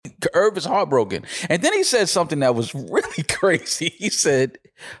Irv is heartbroken. And then he said something that was really crazy. He said,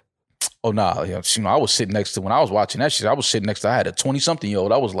 oh, nah, you know, I was sitting next to, when I was watching that shit, I was sitting next to, I had a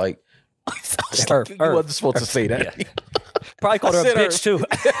 20-something-year-old. I was like, you wasn't supposed to say that. Yeah. Probably called her a bitch, too.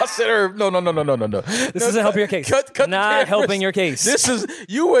 I said her, no. This isn't helping your case. Cut not helping your case.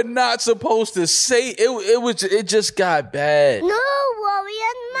 You were not supposed to say, it just got bad. No worry,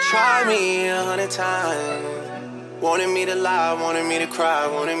 and Try me 100 times. Wanted me to lie, wanted me to cry,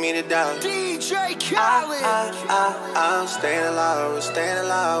 wanted me to die. DJ Khaled. I'm staying alive, we're staying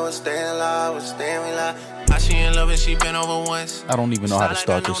alive, we're staying alive, we're staying alive. She in love and she been over once. I don't even know how to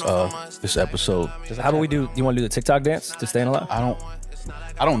start this episode. How about we do? You want to do the TikTok dance to Staying Alive?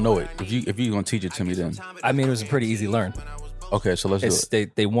 I don't know it. If you're gonna teach it to me, then I mean, it was a pretty easy learn. Okay, so let's do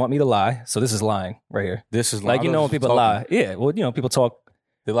it. They want me to lie, so this is lying right here. This is lying. Like, you know when people lie. Yeah, well, you know, people talk.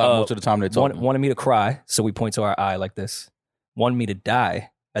 They lie most of the time. They talk. Wanted me to cry, so we point to our eye like this. Wanted me to die,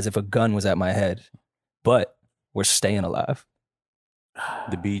 as if a gun was at my head, but we're staying alive.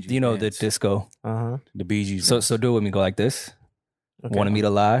 The Bee Gees. You know, the disco. The Bee Gees. So do it with me. Go like this. Okay. Wanted me to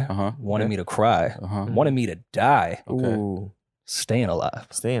lie. Wanted me to cry. Wanted me to die. Okay. Ooh. Staying alive.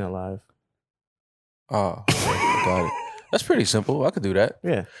 Staying alive. Oh, got it. That's pretty simple. I could do that.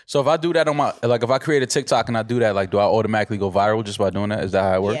 Yeah. So if I do that on my, like if I create a TikTok and I do that, like do I automatically go viral just by doing that? Is that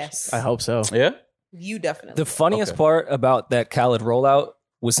how it works? Yes. I hope so. Yeah? You definitely. The funniest part about that Khaled rollout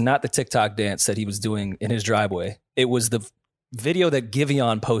was not the TikTok dance that he was doing in his driveway. It was the video that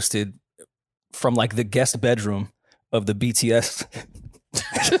Giveon posted from like the guest bedroom of the BTS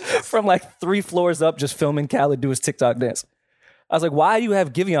from like 3 floors up, just filming Khaled do his TikTok dance. I was like, why do you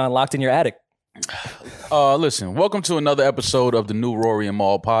have Giveon locked in your attic? Listen, welcome to another episode of the new Rory and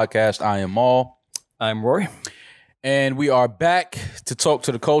Maul podcast. I am Maul. I'm Rory. And we are back to talk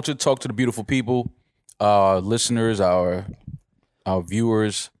to the culture, talk to the beautiful people, our listeners, our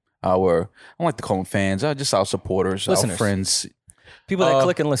viewers, I don't like to call them fans, just our supporters, listeners, our friends. People that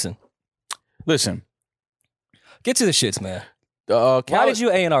click and listen. Listen. Get to the shits, man. Why did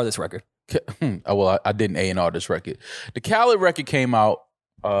you A&R this record? Well, I didn't A&R this record. The Khaled record came out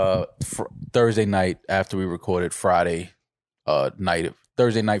Thursday night after we recorded Friday night.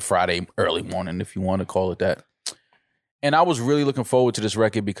 Thursday night, Friday, early morning, if you want to call it that. And I was really looking forward to this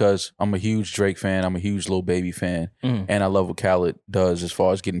record because I'm a huge Drake fan. I'm a huge Lil Baby fan. And I love what Khaled does as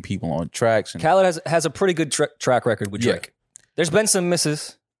far as getting people on tracks. And Khaled has a pretty good track record with Drake. Yeah. There's been some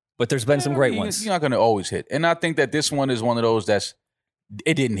misses, but there's been some great ones. You're not going to always hit. And I think that this one is one of those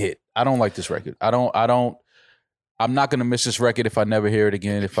it didn't hit. I don't like this record. I'm not going to miss this record if I never hear it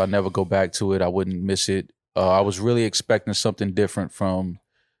again. If I never go back to it, I wouldn't miss it. I was really expecting something different from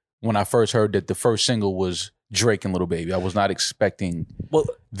when I first heard that the first single was Drake and Lil Baby. I was not expecting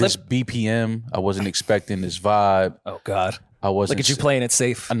this BPM. I wasn't expecting this vibe. Oh, God. I wasn't. Look at you playing it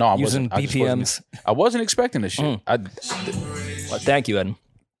safe. No, I using wasn't. BPMs. I wasn't expecting this shit. Well, thank you, Eden.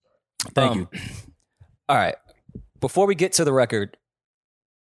 Thank you. All right. Before we get to the record,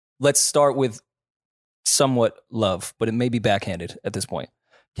 let's start with somewhat love, but it may be backhanded at this point.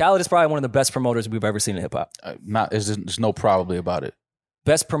 Khaled is probably one of the best promoters we've ever seen in hip hop. There's no probably about it.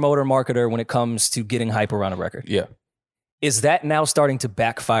 Best promoter, marketer when it comes to getting hype around a record. Yeah. Is that now starting to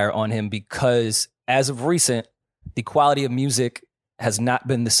backfire on him because as of recent, the quality of music has not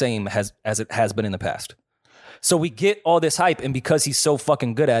been the same as it has been in the past? So we get all this hype, and because he's so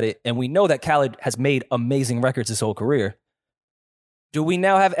fucking good at it, and we know that Khaled has made amazing records his whole career, do we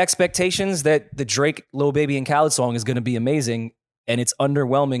now have expectations that the Drake, Lil Baby, and Khaled song is going to be amazing, and it's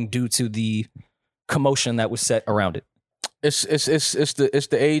underwhelming due to the commotion that was set around it? It's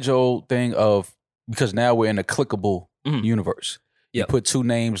the age old thing of, because now we're in a clickable universe. You put two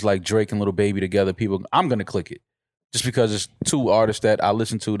names like Drake and Lil Baby together, I'm gonna click it just because it's two artists that I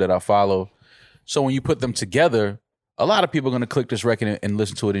listen to, that I follow. So when you put them together, a lot of people are gonna click this record and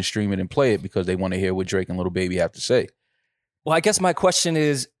listen to it and stream it and play it because they want to hear what Drake and Lil Baby have to say. Well, I guess my question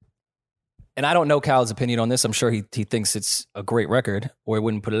is, and I don't know Khaled's opinion on this. I'm sure he thinks it's a great record or he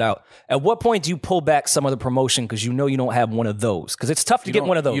wouldn't put it out. At what point do you pull back some of the promotion because you know you don't have one of those? Because it's tough to get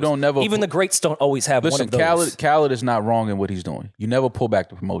one of those. You don't never. Even the greats don't always have one of those. Khaled is not wrong in what he's doing. You never pull back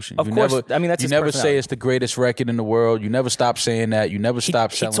the promotion. Of course. I mean, that's you his never personality. say it's the greatest record in the world. You never stop saying that. You never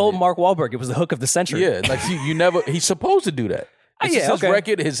stop selling. He told it. Mark Wahlberg it was the hook of the century. Yeah, like you never. He's supposed to do that. It's his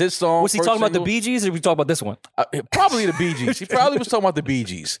record, his song. Was he talking about the Bee Gees or was he talking about this one? Probably the Bee Gees. He probably was talking about the Bee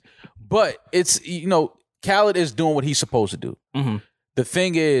Gees. But it's, Khaled is doing what he's supposed to do. Mm-hmm. The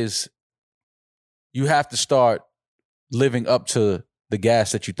thing is, you have to start living up to the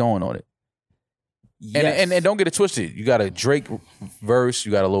gas that you're throwing on it. Yes. And don't get it twisted. You got a Drake verse,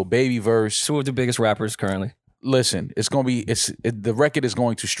 you got a Lil Baby verse. Two of the biggest rappers currently. listen, the record is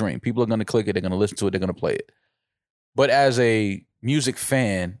going to stream. People are going to click it. They're going to listen to it. They're going to play it. But as a music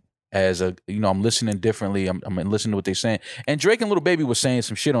fan, I'm listening differently. I'm listening to what they're saying. And Drake and Lil Baby was saying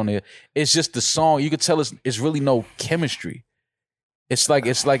some shit on there. It's just the song. You could tell it's really no chemistry. It's like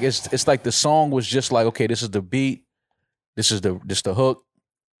the song was just like, okay, this is the beat. This is the hook.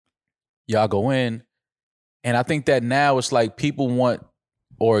 Y'all go in. And I think that now it's like people want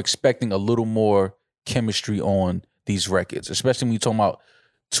or expecting a little more chemistry on these records, especially when you're talking about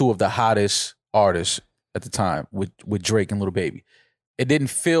two of the hottest artists at the time with Drake and Lil Baby. It didn't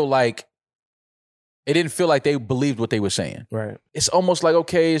feel like they believed what they were saying. Right. It's almost like,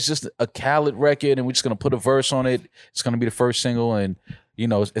 okay, it's just a Khaled record and we're just going to put a verse on it. It's going to be the first single and,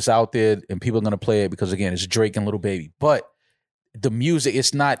 it's out there and people are going to play it because, again, it's Drake and Lil Baby. But the music,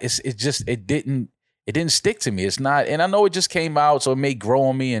 it didn't stick to me. It's not, and I know it just came out, so it may grow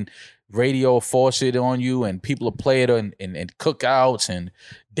on me and radio will force it on you and people will play it in cookouts and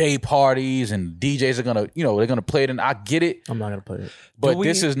day parties and DJs are going to, they're going to play it and I get it. I'm not going to play it. But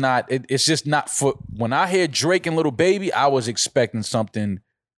this is not, it's just not for, when I hear Drake and Lil Baby, I was expecting something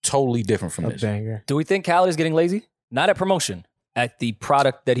totally different from this. Banger. Do we think Khaled is getting lazy? Not at promotion, at the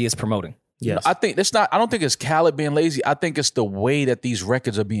product that he is promoting. Yes. I don't think it's Khaled being lazy. I think it's the way that these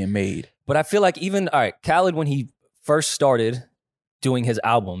records are being made. But I feel like Khaled, when he first started doing his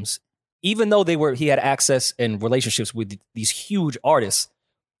albums, even though he had access and relationships with these huge artists,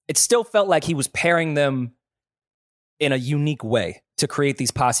 it still felt like he was pairing them in a unique way to create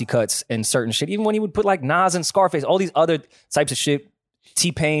these posse cuts and certain shit. Even when he would put like Nas and Scarface, all these other types of shit,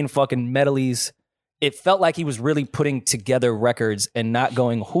 T-Pain fucking medleys, it felt like he was really putting together records and not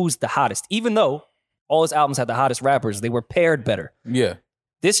going, who's the hottest? Even though all his albums had the hottest rappers, they were paired better. Yeah.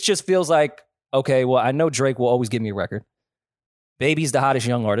 This just feels like, okay, well, I know Drake will always give me a record. Baby's the hottest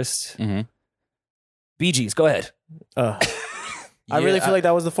young artist. Mm-hmm. Bee Gees, go ahead. I really feel like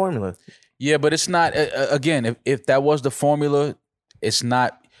that was the formula. Yeah, but it's not, again, if that was the formula, it's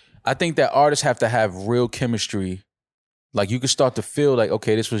not. I think that artists have to have real chemistry. Like you could start to feel like,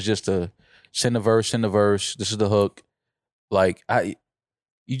 okay, this was just send the verse, this is the hook. Like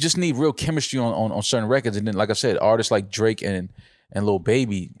you just need real chemistry on certain records. And then, like I said, artists like Drake and Lil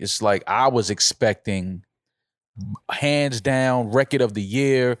Baby, it's like I was expecting hands down record of the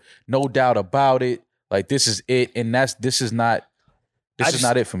year, no doubt about it. Like this is it, and this is not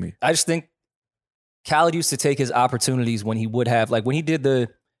it for me. I just think Khaled used to take his opportunities when he would have, like when he did the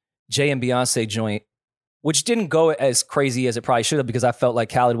Jay and Beyonce joint, which didn't go as crazy as it probably should have, because I felt like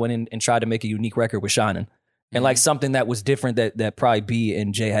Khaled went in and tried to make a unique record with Shining. And like something that was different that probably B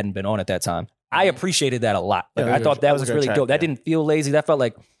and Jay hadn't been on at that time. I appreciated that a lot. Like, I thought that was really dope. That didn't feel lazy. That felt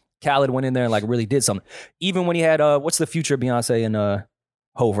like Khaled went in there and like really did something. Even when he had, what's the Future Beyonce and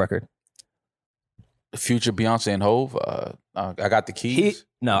Hove record? The Future Beyonce and Hove. I Got the Keys.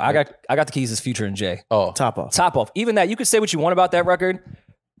 I Got the Keys is Future and Jay. Oh, Top Off. Top Off. Even that, you could say what you want about that record.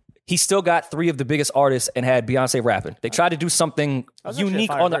 He still got three of the biggest artists and had Beyonce rapping. They tried to do something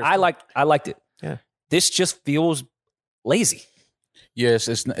unique on there. I liked it. Yeah. This just feels lazy. Yes,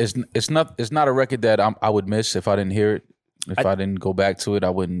 it's not a record that I would miss if I didn't hear it. If I didn't go back to it, I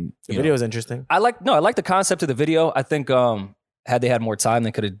wouldn't. The video is interesting. I like the concept of the video. I think had they had more time,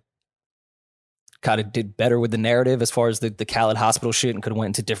 they could have kind of did better with the narrative as far as the Khaled hospital shit, and could have went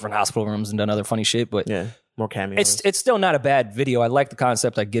into different hospital rooms and done other funny shit. But yeah, more cameos. It's still not a bad video. I like the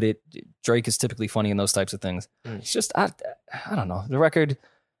concept. I get it. Drake is typically funny in those types of things. It's just I don't know, the record.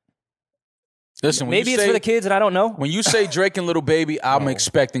 Listen, maybe it's for the kids, and I don't know. When you say Drake and Lil Baby, I'm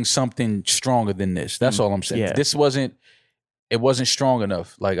expecting something stronger than this. That's all I'm saying. Yeah. This wasn't strong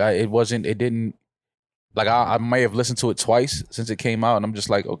enough. Like I may have listened to it twice since it came out, and I'm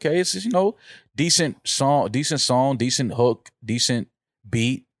just like, okay, it's just, decent song, decent hook, decent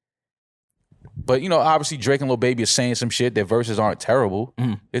beat. But obviously Drake and Lil Baby are saying some shit. Their verses aren't terrible.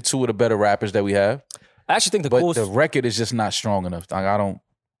 They're two of the better rappers that we have. I actually think the record is just not strong enough. Like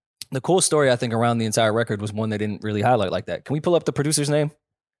the cool story, I think, around the entire record was one they didn't really highlight like that. Can we pull up the producer's name?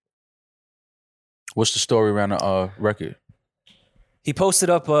 What's the story around the record? He posted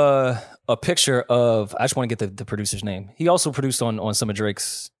up a picture of, I just want to get the producer's name. He also produced on some of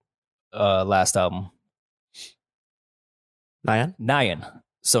Drake's last album. Nyan.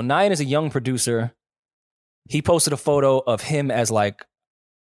 So Nyan is a young producer. He posted a photo of him as like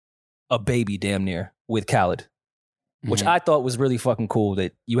a baby damn near with Khaled, which I thought was really fucking cool,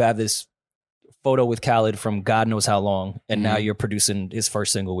 that you have this photo with Khaled from God knows how long, and now you're producing his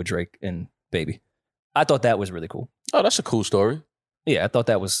first single with Drake and Baby. I thought that was really cool. Oh, that's a cool story. Yeah, I thought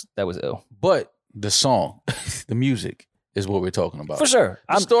that was ill. But the song, the music is what we're talking about. For sure.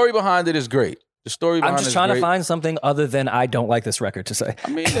 The story behind it is great. The story I'm behind just is trying great. to find something other than I don't like this record to say. I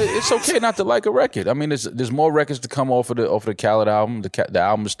mean, it's okay not to like a record. I mean, there's more records to come off of the Khaled album. The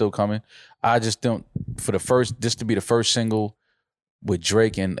album is still coming. I just don't this to be the first single with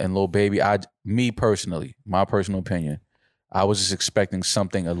Drake and Lil Baby. Me personally, my personal opinion, I was just expecting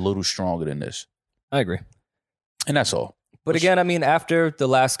something a little stronger than this, I agree. and that's all. But again, I mean, after the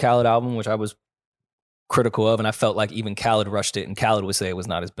last Khaled album, which I was critical of, and I felt like even Khaled rushed it, and Khaled would say it was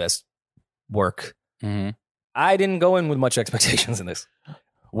not his best work. Mm-hmm. I didn't go in with much expectations in this.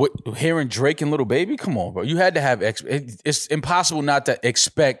 What, hearing Drake and Lil Baby? Come on, bro. You had to have it's impossible not to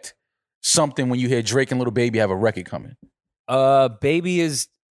expect something when you hear Drake and Lil Baby have a record coming. Baby is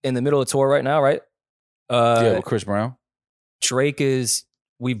in the middle of tour right now, right? Yeah, with Chris Brown. Drake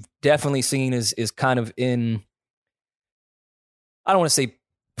we've definitely seen is kind of in, I don't want to say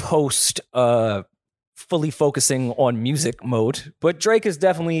post fully focusing on music mode, but Drake is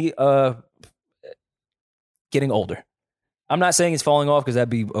definitely getting older. I'm not saying he's falling off because that'd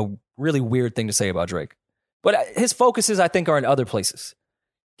be a really weird thing to say about Drake. But his focuses, I think, are in other places.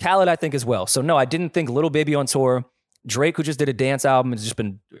 Khaled, I think, as well. So no, I didn't think Lil Baby on tour. Drake, who just did a dance album, has just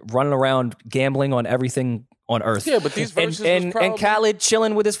been running around gambling on everything on earth. Yeah, but these verses and Khaled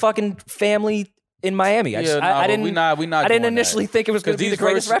chilling with his fucking family in Miami. I didn't initially think it was going to be the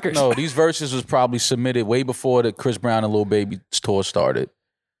greatest record. No, these verses was probably submitted way before the Chris Brown and Lil Baby tour started.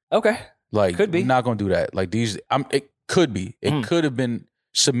 Okay, like could be. We're not going to do that. Like it could be. It could have been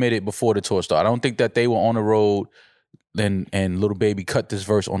submitted before the tour started. I don't think that they were on the road and Lil Baby cut this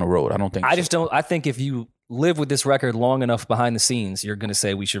verse on the road. I don't think. Just don't. I think if you live with this record long enough behind the scenes, you're going to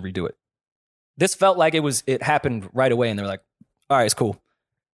say we should redo it. This felt like it happened right away, and they're like, all right, it's cool.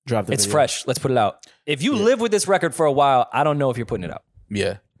 Drop the It's video. fresh. Let's put it out. If you live with this record for a while, I don't know if you're putting it out.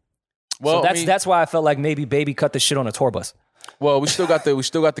 Yeah. Well, so that's why I felt like maybe Baby cut this shit on a tour bus. Well, we still got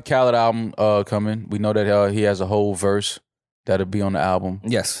the Khaled album coming. We know that he has a whole verse that'll be on the album.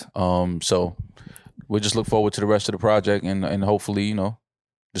 Yes. So we'll just look forward to the rest of the project and hopefully,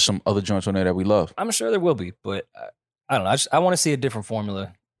 there's some other joints on there that we love. I'm sure there will be, but I don't know. I want to see a different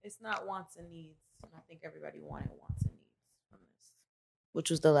formula. It's not wants and needs. I think everybody wanted wants and needs from this, which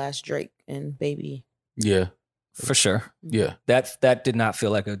was the last Drake and Baby. Yeah. For sure. Yeah. That did not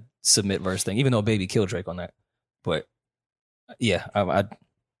feel like a submit verse thing, even though Baby killed Drake on that. But yeah, I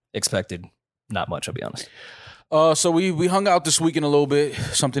expected not much, I'll be honest. So we hung out this weekend a little bit,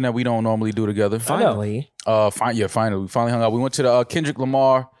 something that we don't normally do together. Finally. Finally. We finally hung out. We went to the Kendrick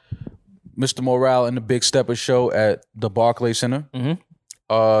Lamar, Mr. Morale, and the Big Stepper show at the Barclays Center.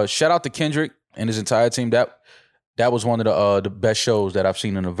 Mm-hmm. Shout out to Kendrick and his entire team. That was one of the best shows that I've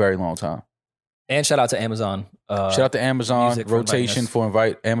seen in a very long time. And shout out to Amazon. Shout out to Amazon Music rotation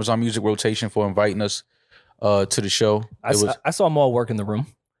Amazon Music rotation for inviting us to the show. I saw Maul work in the room.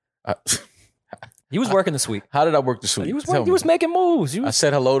 He was working the suite. How did I work the suite? He was making moves. I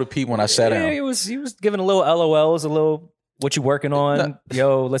said hello to people when I sat down. He was giving a little LOLs, a little what you working on?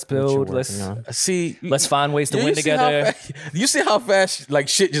 Yo, let's build. Let's find ways to win together. You see how fast like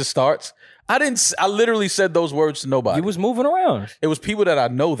shit just starts? I literally said those words to nobody. You was moving around. It was people that I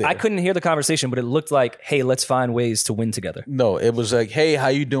know there. I couldn't hear the conversation, but it looked like, hey, let's find ways to win together. No, it was like, hey, how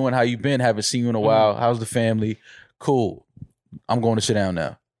you doing? How you been? Haven't seen you in a while. How's the family? Cool. I'm going to sit down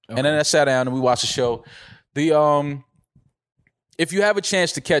now. Okay. And then I sat down and we watched the show. If you have a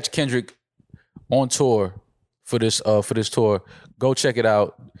chance to catch Kendrick on tour for this tour, go check it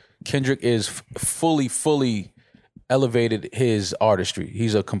out. Kendrick is fully elevated his artistry.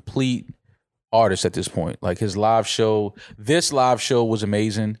 He's a complete artist at this point. Like this live show was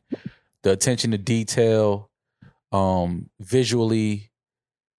amazing. The attention to detail, visually,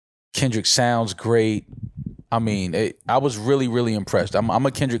 Kendrick sounds great. I mean, I was really, really impressed. I'm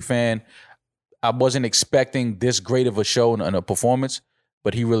a Kendrick fan. I wasn't expecting this great of a show and a performance,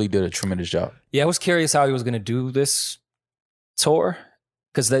 but he really did a tremendous job. Yeah, I was curious how he was going to do this tour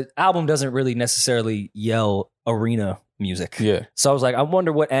because the album doesn't really necessarily yell arena music. Yeah. So I was like, I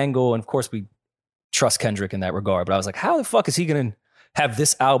wonder what angle, and of course we trust Kendrick in that regard, but I was like, how the fuck is he going to have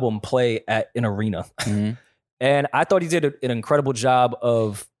this album play at an arena? Mm-hmm. And I thought he did an incredible job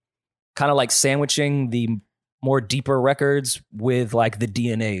of kind of like sandwiching the more deeper records with like the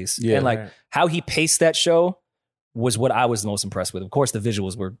DNAs. Yeah. And like how he paced that show was what I was the most impressed with. Of course, the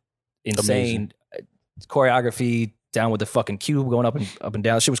visuals were insane. Amazing. Choreography down with the fucking cube going up and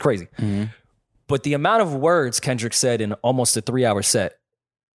down. Shit was crazy. Mm-hmm. But the amount of words Kendrick said in almost a 3-hour set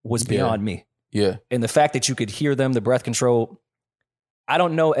was beyond me. Yeah. And the fact that you could hear them, the breath control. I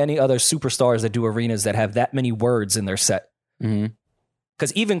don't know any other superstars that do arenas that have that many words in their set. Mm-hmm.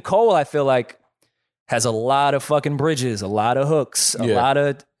 Because even Cole, I feel like, has a lot of fucking bridges, a lot of hooks, a lot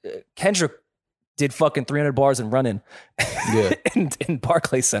of... Kendrick did fucking 300 bars and running Yeah. in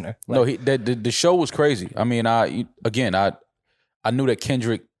Barclays Center. No, the show was crazy. I mean, I knew that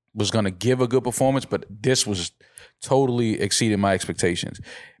Kendrick was going to give a good performance, but this was totally exceeding my expectations.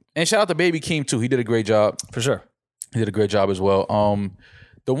 And shout out to Baby Keem too. He did a great job. For sure. He did a great job as well.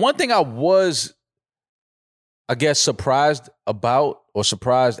 The one thing I was, I guess, surprised about or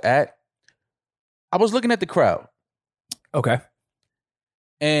surprised at, I was looking at the crowd. Okay.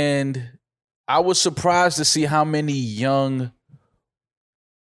 And I was surprised to see how many young,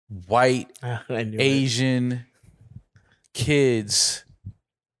 white, I knew it. Asian kids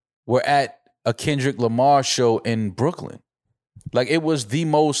were at a Kendrick Lamar show in Brooklyn. Like, it was the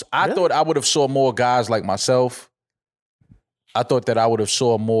most, I Really? thought I would have saw more guys like myself. I thought that I would have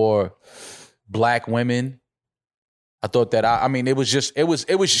saw more black women. I thought that I mean, it was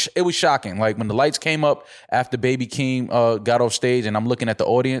shocking. Like, when the lights came up after Baby Keem got off stage and I'm looking at the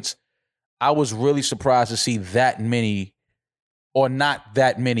audience, I was really surprised to see that many or not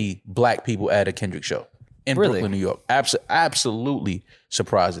that many black people at a Kendrick show in Really? Brooklyn, New York. Absolutely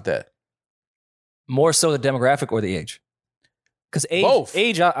surprised at that. More so the demographic or the age? Because Both.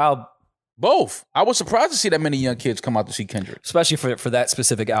 I'll Both. I was surprised to see that many young kids come out to see Kendrick. especially for that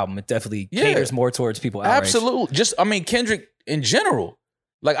specific album, it definitely Yeah. caters more towards people our age. Absolutely. Kendrick in general.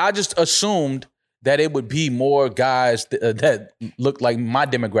 Like, I just assumed that it would be more guys that looked like my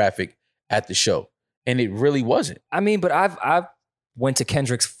demographic at the show. And it really wasn't. I mean, but I've went to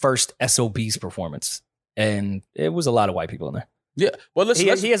Kendrick's first SOBs performance, and it was a lot of white people in there. Yeah. Well, listen,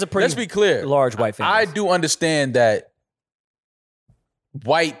 He has a pretty let's be clear. large white fan I base. do understand that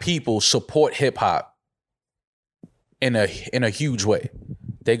white people support hip hop in a huge way.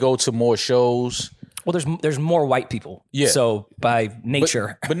 They go to more shows. Well, there's more white people. Yeah. So by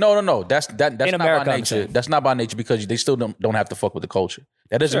nature, But no. That's In not America, by I'm nature. saying. That's not by nature because they still don't have to fuck with the culture.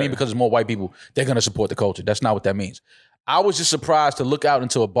 That doesn't Sure. mean because there's more white people, they're gonna support the culture. That's not what that means. I was just surprised to look out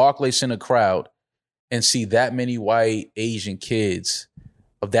into a Barclays Center crowd and see that many white Asian kids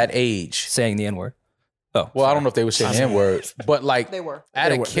of that age. saying the N-word. Oh, Well, I don't know if they were saying the N-word, but like They were. at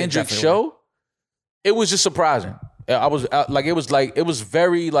They a were. They Kendrick definitely show, it was just surprising. It was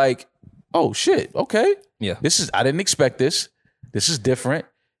very like, oh shit, okay. Yeah. I didn't expect this. This is different.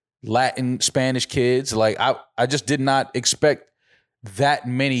 Latin, Spanish kids. Like, I just did not expect that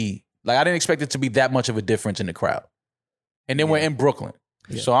many. Like, I didn't expect it to be that much of a difference in the crowd. And then we're in Brooklyn.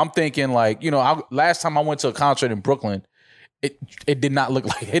 So I'm thinking like, last time I went to a concert in Brooklyn, it did not look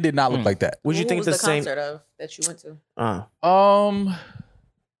like like that. Would you Who think was the the same? concert of that you went to?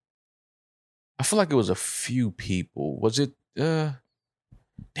 I feel like it was a few people. Was it damn.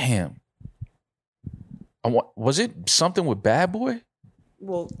 Was it something with Bad Boy?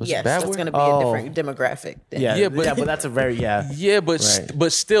 Well, Was it yes, Bad that's Boy? going to be Oh. a different demographic. Then. Yeah, Yeah, but but- that's a very Yeah, but Right.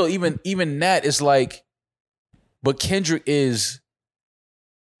 but still, even that is like, but Kendrick is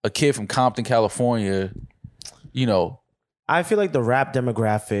a kid from Compton, California. I feel like the rap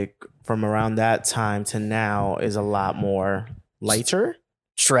demographic from around that time to now is a lot more lighter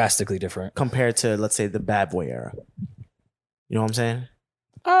drastically different. compared to, let's say, the Bad Boy era. You know what I'm saying?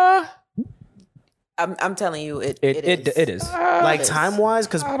 I'm telling you, it It is. Like is. time wise,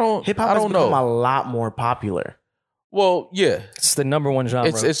 because I don't- hip hop I has don't become know. a lot more popular. Well, yeah, It's the number one genre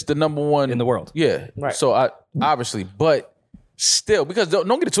it's the number one in the world. Yeah, Right. So I obviously, but still, because don't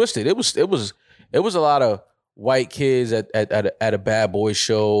get it twisted. It was a lot of white kids at a Bad Boy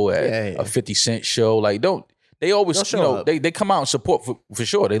show, at Yeah. a 50 Cent show. Like, they always They'll show up. they come out and support for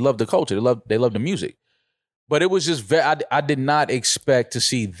sure. They love the culture. They love the music. But it was just I did not expect to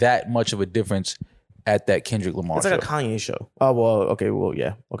see that much of a difference at that Kendrick Lamar It's show. like a Kanye show. Oh well, okay, well,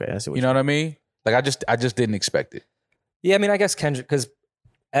 yeah, okay. I see what You know what I mean? Like, I just didn't expect it. Yeah, I mean, I guess Kendrick, because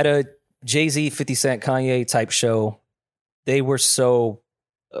at a Jay-Z, 50 Cent, Kanye type show, they were so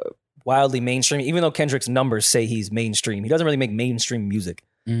wildly mainstream. Even though Kendrick's numbers say he's mainstream, he doesn't really make mainstream music.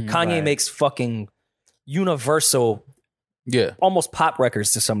 Kanye Right. makes fucking universal, Yeah, almost pop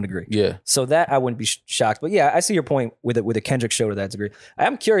records to some degree. yeah. So that I wouldn't be shocked. But yeah, I see your point with it, with a Kendrick show to that degree.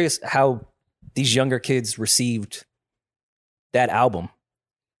 I'm curious how these younger kids received that album.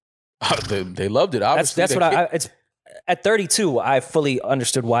 They loved it. Obviously, That's what it's at 32. I fully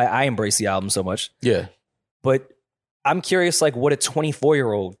understood why I embraced the album so much. Yeah, But I'm curious, like, what a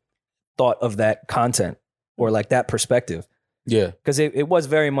 24-year-old thought of that content or like that perspective. yeah. Because it was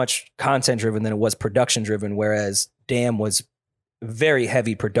very much content driven than it was production driven, whereas Damn was very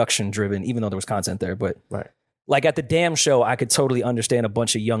heavy production driven, even though there was content there. But Right. like at the Damn show, I could totally understand a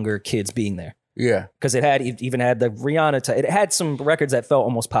bunch of younger kids being there Yeah, because it had even had the Rihanna. It had some records that felt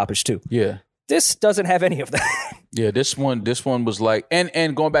almost popish too. yeah. This doesn't have any of that. Yeah, this one was like,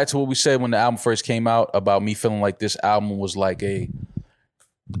 and going back to what we said when the album first came out about me feeling like this album was like it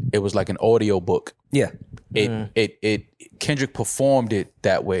was like an audio book. Yeah. It Kendrick performed it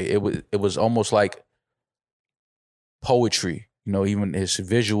that way. It was almost like poetry, you know, even his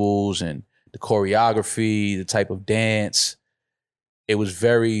visuals and the choreography, the type of dance. It was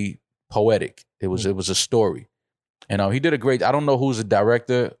very poetic. It was a story. And he did a great, I don't know who's the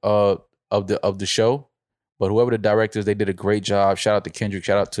director of the show, but whoever the director is, they did a great job. Shout out to Kendrick,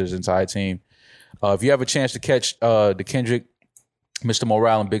 shout out to his entire team. If you have a chance to catch the Kendrick, Mr.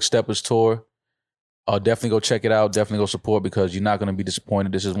 Morale and Big Steppers tour, definitely go check it out. Definitely go support because you're not going to be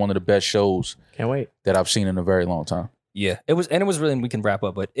disappointed. This is one of the best shows Can't wait. that I've seen in a very long time. Yeah, it was really, and we can wrap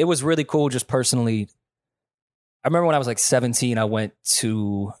up, but it was really cool just personally. I remember when I was like 17, I went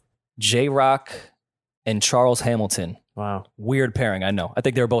to J-Rock and Charles Hamilton. Wow. Weird pairing, I know. I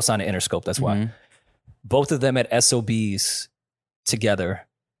think they were both signed to Interscope, that's why. Mhm. Both of them at SOBs together.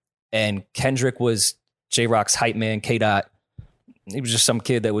 And Kendrick was J-Rock's hype man, K-Dot. He was just some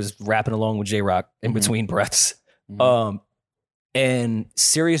kid that was rapping along with J-Rock in between breaths. And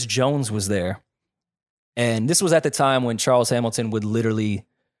Sirius Jones was there. And this was at the time when Charles Hamilton would literally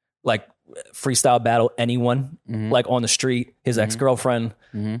like freestyle battle anyone, like on the street. His ex-girlfriend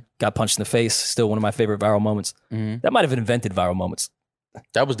got punched in the face. Still one of my favorite viral moments. That might have invented viral moments.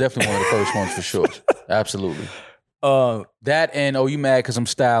 That was definitely one of the first ones for sure. Absolutely. That and you mad because I'm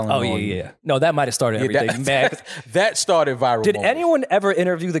styling? Oh, yeah. No, that might have started everything. That started viral. Did moments. anyone ever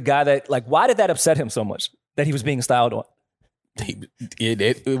interview the guy that, like, why did that upset him so much that he was being styled on?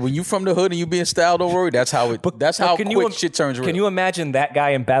 When you from the hood and you being styled over, that's how quick shit turns real. Can you imagine that guy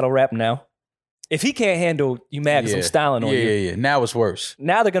in battle rap now? If he can't handle you mad because I'm styling on you. Yeah. Now it's worse.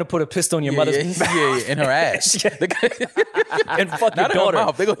 Now they're going to put a pistol in your mother's in her ass. and fuck your Not in her daughter.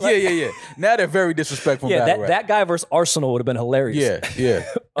 mouth. They go, yeah. Now they're very disrespectful. Yeah, battle rap. that guy versus Arsenal would have been hilarious.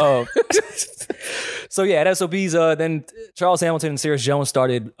 Yeah. So yeah, at SOBs, then Charles Hamilton and Sirius Jones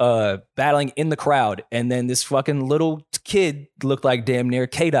started battling in the crowd, and then this fucking little kid looked like damn near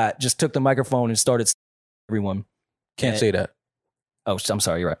K-Dot just took the microphone and started everyone. Can't say that. Oh, I'm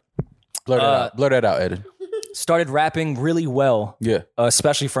sorry, you're right. Blur that out, Eden. Started rapping really well. Yeah.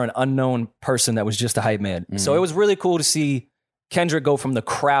 Especially for an unknown person that was just a hype man. So it was really cool to see Kendrick go from the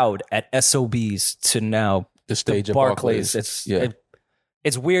crowd at SOBs to now The stage the at Barclays. Barclays.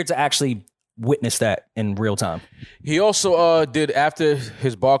 It's weird to actually witness that in real time. He also did, after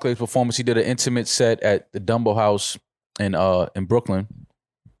his Barclays performance, he did an intimate set at the Dumbo House in Brooklyn.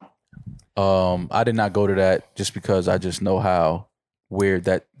 I did not go to that just because I just know how weird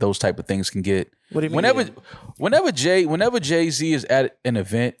that those type of things can get. What do you mean? Whenever Jay-Z is at an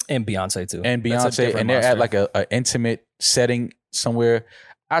event, And Beyonce too. and That's a Beyonce, different and they're at monster. like a intimate setting somewhere,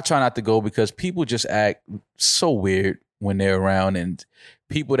 I try not to go because people just act so weird when they're around, and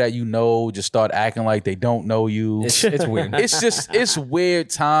people that you know just start acting like they don't know you. It's weird. It's weird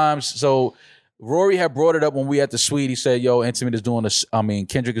times. So Rory had brought it up when we at the suite. He said, "Yo, Kendrick is doing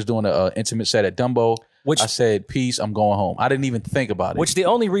an intimate set at Dumbo." Which I said, "Peace, I'm going home." I didn't even think about it. Which the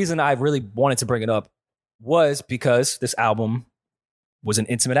only reason I really wanted to bring it up was because this album was an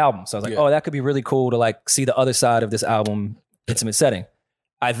intimate album. So I was like, Yeah. oh, that could be really cool to like see the other side of this album, intimate setting.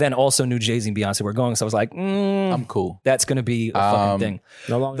 I then also knew Jay-Z and Beyonce were going. So I was like, I'm cool. that's going to be a fucking thing.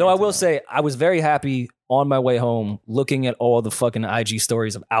 No longer. Though I will intimate. say, I was very happy on my way home looking at all the fucking IG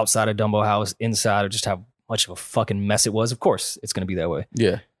stories of outside of Dumbo House, inside, or just how much of a fucking mess it was. Of course, it's going to be that way.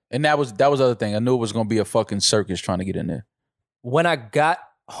 Yeah, and that was the other thing. I knew it was going to be a fucking circus trying to get in there. When I got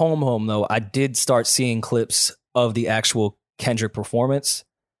home though, I did start seeing clips of the actual Kendrick performance,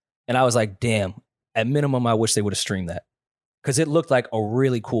 and I was like, damn, at minimum, I wish they would have streamed that because it looked like a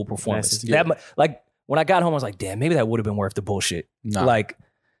really cool performance. Yeah. Like when I got home, I was like, damn, maybe that would have been worth the bullshit. Nah. Like,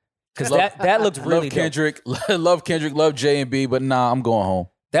 because that looked really love Kendrick, love Kendrick, love J&B, but nah, I'm going home.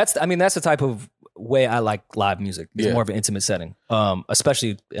 That's the type of way I like live music. It's Yeah. more of an intimate setting,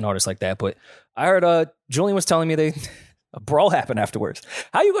 especially an artist like that. But I heard Julian was telling me a brawl happened afterwards.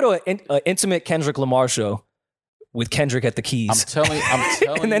 How you go to an intimate Kendrick Lamar show with Kendrick at the keys? I'm telling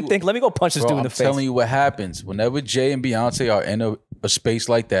and then you, think, let me go punch this bro, dude in the I'm face. telling you what happens whenever Jay and Beyonce are in a space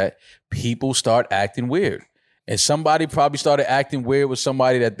like that. People start acting weird, and somebody probably started acting weird with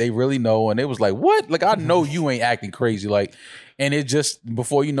somebody that they really know, and it was like, "What? Like I know you ain't acting crazy." Like, and it just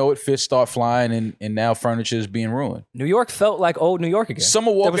before you know it, fists start flying, and now furniture is being ruined. New York felt like old New York again.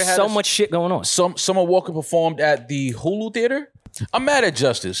 Summer Walker there was had so a- much shit going on. Summer Walker performed at the Hulu Theater. I'm mad at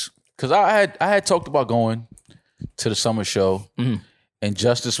Justice because I had talked about going to the summer show, and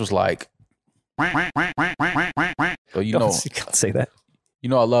Justice was like, "Oh, you know, You can't say that. I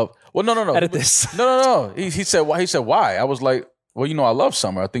love." Well, no. Edit this. No. He said why? He said why? I was like, well, I love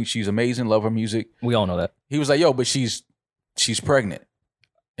Summer. I think she's amazing. Love her music. We all know that. He was like, yo, but she's pregnant,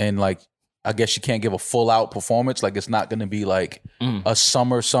 and like, I guess she can't give a full out performance. Like, it's not going to be like a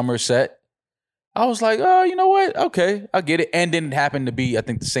summer set. I was like, oh, you know what? Okay, I get it. And then it happened to be, I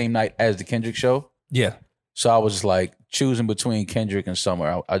think, the same night as the Kendrick show. Yeah. So I was like choosing between Kendrick and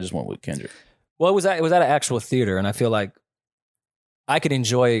Summer. I just went with Kendrick. Well, it was at an actual theater, and I feel like I could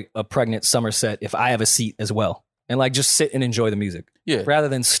enjoy a pregnant Summer set if I have a seat as well, and like just sit and enjoy the music, Yeah. rather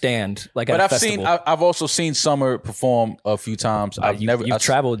than stand like at But a I've festival. I've also seen Summer perform a few times. You've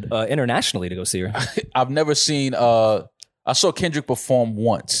traveled internationally to go see her. I've never seen. I saw Kendrick perform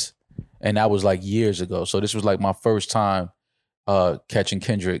once, and that was like years ago. So this was like my first time catching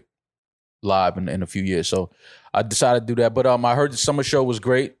Kendrick live in a few years. So I decided to do that. But I heard the Summer show was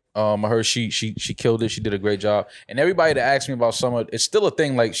great. I heard she killed it. She did a great job. And everybody that asked me about Summer, it's still a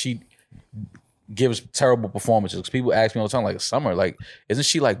thing. Like, she gives terrible performances. 'Cause people ask me all the time, like, Summer, like, isn't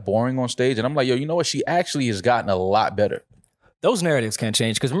she like boring on stage? And I'm like, yo, you know what? She actually has gotten a lot better. Those narratives can't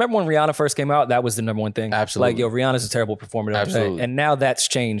change. Because remember when Rihanna first came out, that was the number one thing. Absolutely. Like, yo, Rihanna's a terrible performer. Absolutely. And now that's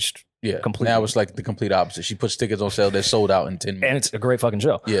changed. Yeah. Completely. Now it's like the complete opposite. She puts tickets on sale. They're sold out in 10 minutes. And it's a great fucking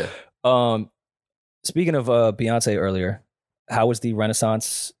show. Yeah. Speaking of Beyonce earlier, how was the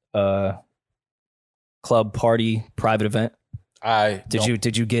Renaissance club party private event?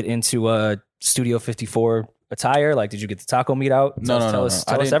 Did you get into Studio 54 attire? Like, did you get the taco meat out? No. Tell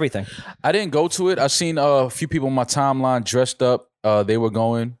us everything. I didn't go to it. I seen a few people on my timeline dressed up. They were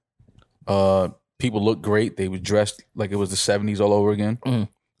going. People looked great. They were dressed like it was the 70s all over again.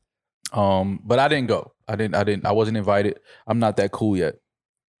 But I didn't go. I wasn't invited. I'm not that cool yet.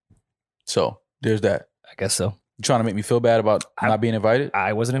 So there's that. I guess so. You trying to make me feel bad about not being invited?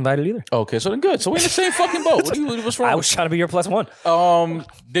 I wasn't invited either. Okay, so then good. So we're in the same fucking boat. What's wrong? I was trying to be your plus one.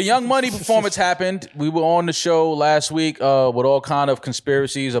 The Young Money performance happened. We were on the show last week with all kind of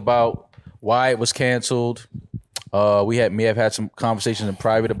conspiracies about why it was canceled. We may have had some conversations in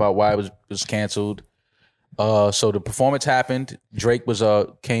private about why it was canceled. So the performance happened. Drake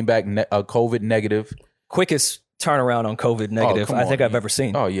came back COVID negative. Quickest turnaround on COVID negative I think I've ever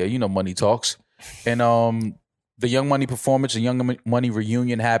seen. Oh yeah, money talks. And the Young Money performance, the Young Money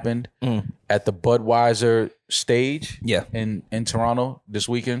reunion happened at the Budweiser stage in Toronto this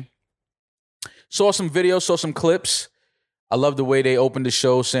weekend. Saw some videos, saw some clips. I love the way they opened the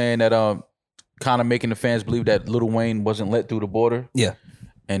show saying that kind of making the fans believe that Lil Wayne wasn't let through the border. Yeah.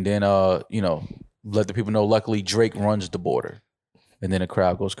 And then let the people know luckily Drake runs the border. And then the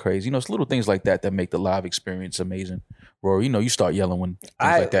crowd goes crazy. It's little things like that make the live experience amazing. Rory, you start yelling when things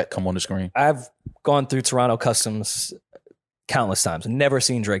like that come on the screen. I've gone through Toronto Customs countless times. Never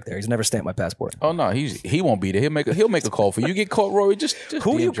seen Drake there. He's never stamped my passport. Oh no, he won't be there. He'll make a call for you. You get caught, Rory. Just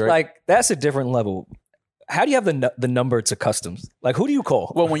who do you Drake. like? That's a different level. How do you have the number to Customs? Like, who do you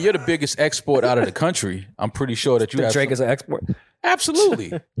call? Well, when you're the biggest export out of the country, I'm pretty sure that you have Drake is an export.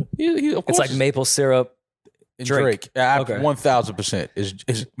 Absolutely. Of course. It's like maple syrup. Drake. 1,000%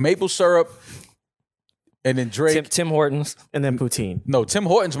 is maple syrup, and then Drake, Tim Hortons, and then poutine. No, Tim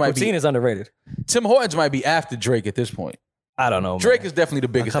Hortons might poutine is underrated. Tim Hortons might be after Drake at this point. I don't know. Drake man. is definitely the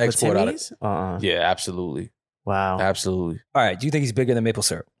biggest export out of. Yeah, absolutely. Wow. Absolutely. All right. Do you think he's bigger than maple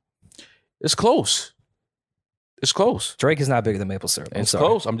syrup? It's close. It's close. Drake is not bigger than maple syrup. It's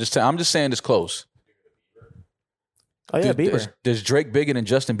close. I'm just saying it's close. Oh yeah, Bieber. Is Drake bigger than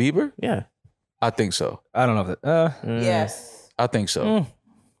Justin Bieber? Yeah. I think so. I don't know if that. Yes. I think so.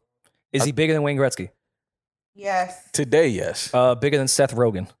 Is he bigger than Wayne Gretzky? Yes. Today, yes. Bigger than Seth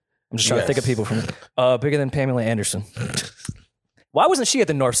Rogen. I'm just trying to think of people from. Bigger than Pamela Anderson. Why wasn't she at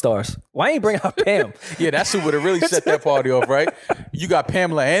the North Stars? Why ain't you bring out Pam? Yeah, that's who would have really set that party off, right? You got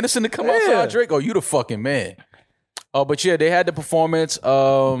Pamela Anderson to come outside, Drake? Oh, you the fucking man. Oh, but yeah, they had the performance.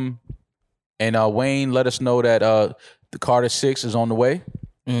 And Wayne let us know that the Carter 6 is on the way.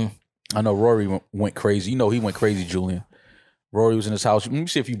 I know Rory went crazy. He went crazy, Julian. Rory was in his house. Let me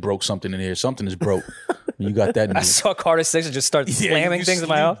see if you broke something in here. Something is broke. You got that in I saw Carter 6 and just start slamming things in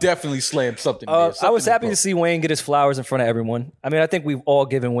my house. Definitely slammed something in there. I was happy to see Wayne get his flowers in front of everyone. I mean, I think we've all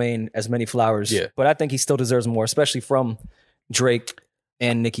given Wayne as many flowers, but I think he still deserves more, especially from Drake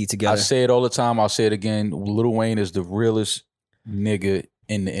and Nicki together. I say it all the time. I'll say it again. Lil Wayne is the realest nigga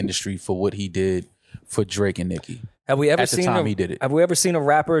in the industry for what he did for Drake and Nicki. Have we ever At the time he did it. Have we ever seen a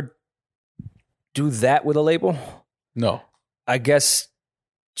rapper do that with a label? No. I guess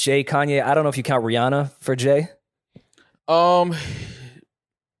Jay, Kanye. I don't know if you count Rihanna for Jay.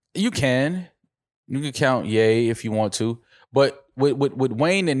 You can count Ye if you want to, but with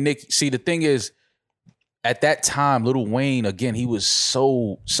Wayne and Nicki. See, the thing is, at that time, Lil Wayne, again, he was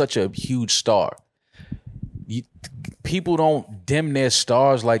such a huge star. People don't dim their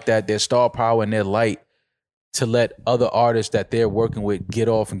stars like that, their star power and their light, to let other artists that they're working with get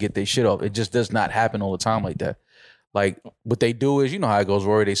off and get their shit off. It just does not happen all the time like that. Like, what they do is, you know how it goes,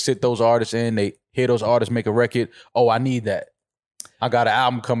 Rory. They sit those artists in, they hear those artists make a record. Oh, I need that. I got an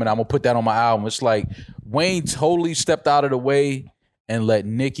album coming. I'm going to put that on my album. It's like Wayne totally stepped out of the way and let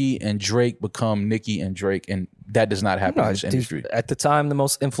Nicki and Drake become Nicki and Drake. And that does not happen in this industry. At the time, the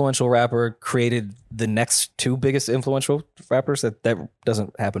most influential rapper created the next two biggest influential rappers. That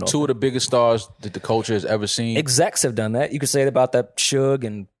doesn't happen often. Two of the biggest stars that the culture has ever seen. Execs have done that. You could say about that Suge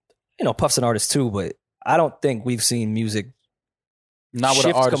and, Puff's an artist too, but I don't think we've seen music not with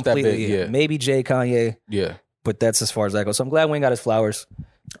an artist completely. that big. Yeah. Maybe Jay, Kanye. Yeah. But that's as far as that goes. So I'm glad Wayne got his flowers.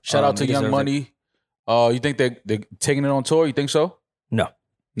 Shout out to Young Money. You think they're taking it on tour? You think so? No.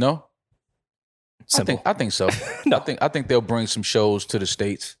 No? Simple. I think so. No. I think they'll bring some shows to the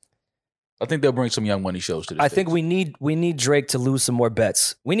States. I think they'll bring some Young Money shows to the States. I think we need Drake to lose some more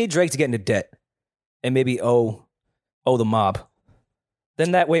bets. We need Drake to get into debt and maybe owe the mob.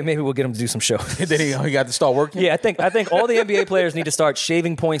 Then that way maybe we'll get him to do some shows. Then he got to start working? Yeah, I think all the NBA players need to start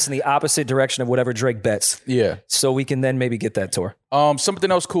shaving points in the opposite direction of whatever Drake bets. Yeah. So we can then maybe get that tour. Something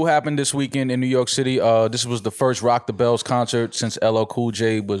else cool happened this weekend in New York City. This was the first Rock the Bells concert since LL Cool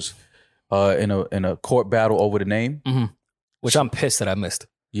J was in a court battle over the name. Mm-hmm. Which I'm pissed that I missed.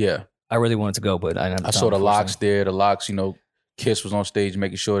 Yeah. I really wanted to go, but I saw the Locks there. The Locks, Kiss was on stage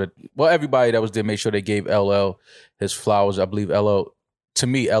making sure that, everybody that was there made sure they gave LL his flowers. I believe to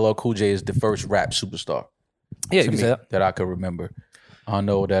me, LL Cool J is the first rap superstar. Yeah, to me, that I could remember. I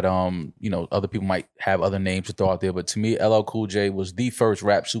know that other people might have other names to throw out there, but to me, LL Cool J was the first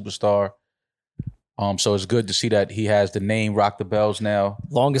rap superstar. So it's good to see that he has the name Rock the Bells now.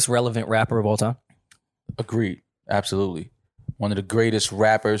 Longest relevant rapper of all time. Agreed. Absolutely. One of the greatest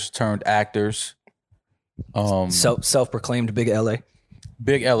rappers turned actors. Self-proclaimed Big LA.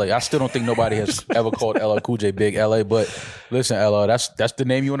 Big LA. I still don't think nobody has ever called LL Cool J Big LA, but listen, LL, that's the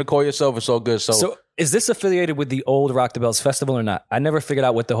name you want to call yourself. It's all good. So is this affiliated with the old Rock the Bells festival or not? I never figured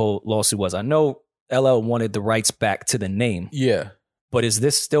out what the whole lawsuit was. I know LL wanted the rights back to the name. Yeah. But is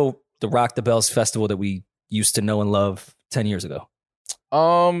this still the Rock the Bells festival that we used to know and love 10 years ago?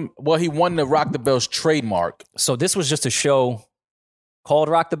 Well, he won the Rock the Bells trademark. So this was just a show called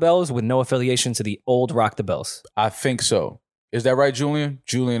Rock the Bells with no affiliation to the old Rock the Bells. I think so. Is that right, Julian?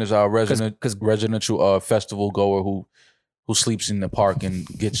 Julian is our residential festival goer who sleeps in the park and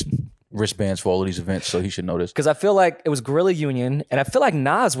gets wristbands for all of these events, so he should know this. Because I feel like it was Guerrilla Union, and I feel like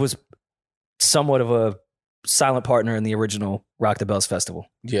Nas was somewhat of a silent partner in the original Rock the Bells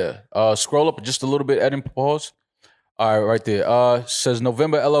festival. Yeah. Scroll up just a little bit, Ed, and pause. All right, right there. Says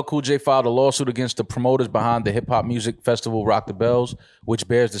November, LL Cool J filed a lawsuit against the promoters behind the hip-hop music festival Rock the Bells, which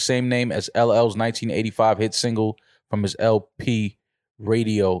bears the same name as LL's 1985 hit single from his LP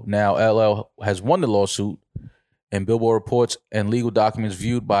Radio. Now, LL has won the lawsuit, and Billboard reports and legal documents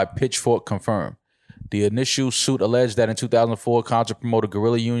viewed by Pitchfork confirm. The initial suit alleged that in 2004, concert promoter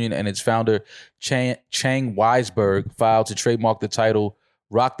Guerrilla Union and its founder Chang Weisberg filed to trademark the title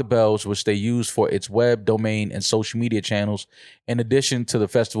Rock the Bells, which they used for its web domain and social media channels, in addition to the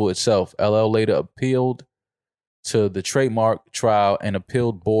festival itself. LL later appealed to the trademark trial and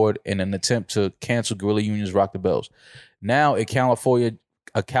appealed board in an attempt to cancel Guerrilla Union's Rock the Bells. Now, a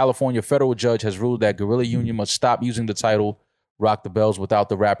California federal judge has ruled that Guerrilla Union must stop using the title Rock the Bells without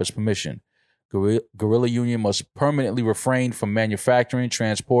the rapper's permission. Guerrilla Union must permanently refrain from manufacturing,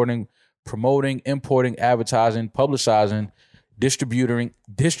 transporting, promoting, importing, advertising, publicizing, distributing,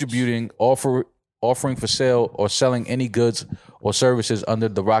 offering for sale, or selling any goods or services under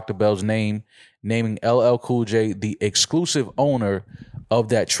the Rock the Bells name, naming LL Cool J the exclusive owner of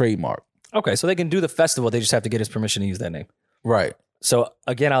that trademark. Okay, so they can do the festival. They just have to get his permission to use that name. Right. So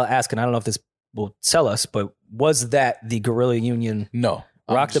again, I'll ask, and I don't know if this will tell us, but was that the Guerrilla Union? No.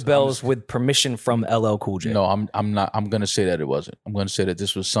 Rock the Bells with permission from LL Cool J? No, I'm not. I'm going to say that it wasn't. I'm going to say that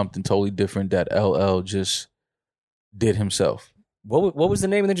this was something totally different that LL just did himself. What was the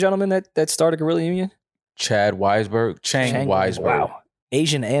name of the gentleman that started Guerrilla Union? Chang Weisberg. Wow.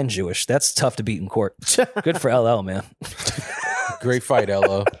 Asian and Jewish. That's tough to beat in court. Good for LL, man. Great fight,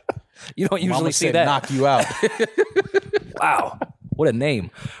 LL. You don't usually Mama see said that. Knock you out. Wow. What a name.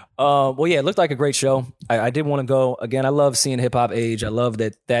 Well, yeah, it looked like a great show. I did want to go. Again, I love seeing hip hop age. I love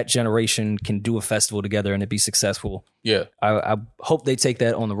that generation can do a festival together and it be successful. Yeah. I hope they take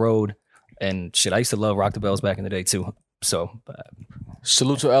that on the road. And shit, I used to love Rock the Bells back in the day too. So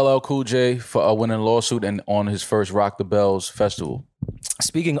salute to LL Cool J for winning a lawsuit and on his first Rock the Bells festival.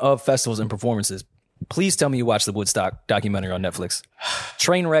 Speaking of festivals and performances, Please tell me you watched the Woodstock documentary on Netflix.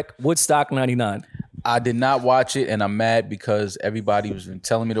 Trainwreck, Woodstock 99. I did not watch it, and I'm mad because everybody was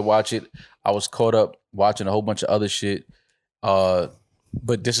telling me to watch it. I was caught up watching a whole bunch of other shit. But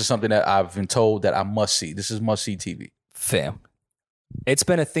this is something that I've been told that I must see. This is must see TV. Fam. It's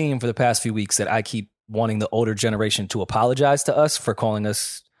been a theme for the past few weeks that I keep wanting the older generation to apologize to us for calling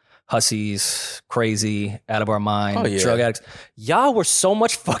us hussies, crazy, out of our mind, drug addicts. Y'all were so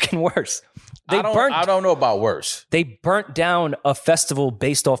much fucking worse. I don't know about worse. They burnt down a festival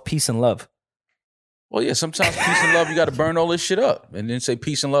based off peace and love. Well, yeah, sometimes peace and love, you got to burn all this shit up and then say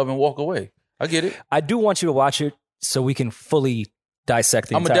peace and love and walk away. I get it. I do want you to watch it so we can fully dissect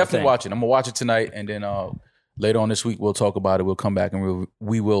the entire thing. I'm going to definitely watch it. I'm going to watch it tonight, and then later on this week, we'll talk about it. We'll come back and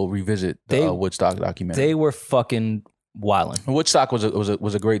we will revisit the Woodstock documentary. They were fucking wildin'. Woodstock was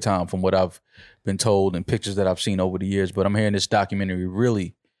a great time from what I've been told and pictures that I've seen over the years. But I'm hearing this documentary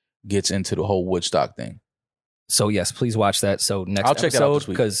really gets into the whole Woodstock thing. So yes, please watch that. So next I'll check that out episode, this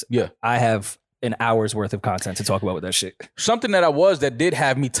week. because I have an hour's worth of content to talk about with that shit. Something that did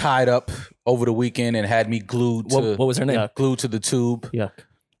have me tied up over the weekend and had me glued to what was her name? Yuck. Glued to the tube. Yuck.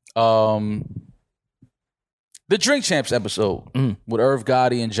 The Drink Champs episode with Irv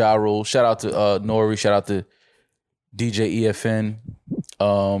Gotti and Ja Rule. Shout out to Nori. Shout out to DJ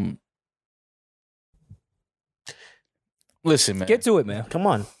EFN. Listen, man. Get to it, man. Come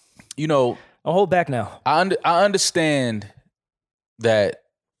on. You know, I'll hold back now. I understand that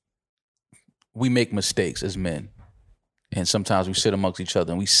we make mistakes as men. And sometimes we sit amongst each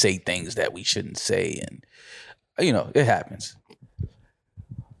other and we say things that we shouldn't say. And, you know, it happens.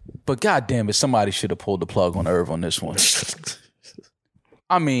 But goddamn it, somebody should have pulled the plug on Irv on this one.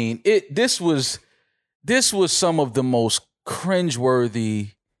 I mean, this was some of the most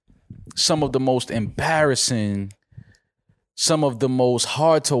cringeworthy, some of the most embarrassing, some of the most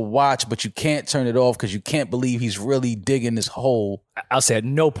hard to watch, but you can't turn it off because you can't believe he's really digging this hole. I'll say at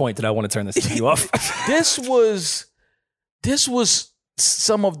no point did I want to turn this interview off. This was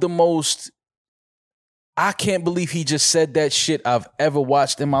some of the most, I can't believe he just said that shit I've ever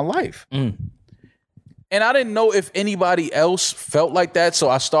watched in my life. And I didn't know if anybody else felt like that, so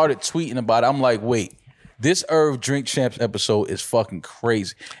I started tweeting about it. I'm like, wait, this Irv Drink Champs episode is fucking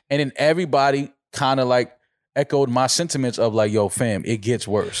crazy. And then everybody kind of like echoed my sentiments of like, yo, fam, it gets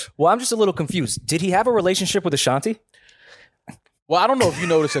worse. Well, I'm just a little confused. Did he have a relationship with Ashanti? Well, I don't know if you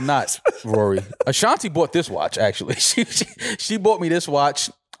noticed or not, Rory. Ashanti bought this watch, actually. She bought me this watch.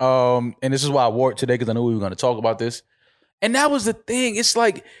 And this is why I wore it today, because I knew we were going to talk about this. And that was the thing. It's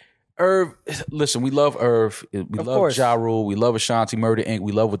like, Irv, listen, we love Irv. We love Ja Rule. We love Ashanti Murder Inc.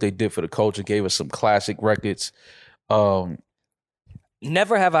 We love what they did for the culture. Gave us some classic records. Never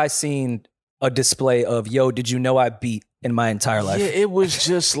have I seen a display of, yo, did you know I beat in my entire life? Yeah, it was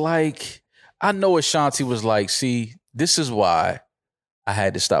just like, I know Ashanti was like, see, this is why I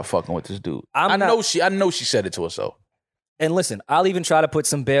had to stop fucking with this dude. I know she said it to herself. And listen, I'll even try to put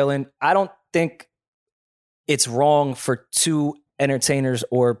some bail in. I don't think it's wrong for two entertainers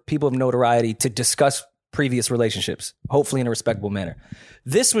or people of notoriety to discuss previous relationships, hopefully in a respectable manner.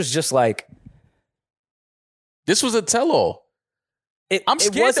 This was just like... This was a tell-all. It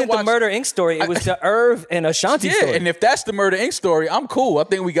wasn't the Murder Inc. story. It was the Irv and Ashanti story. And if that's the Murder Inc. story, I'm cool. I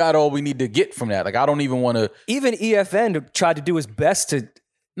think we got all we need to get from that. Like, I don't even want to... Even EFN tried to do his best to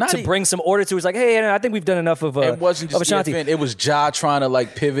bring some order to it. It's like, hey, I think we've done enough of it wasn't just Ashanti. EFN. It was Ja trying to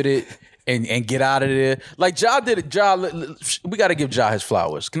like pivot it and get out of there. Like Ja did it. Ja, we got to give Ja his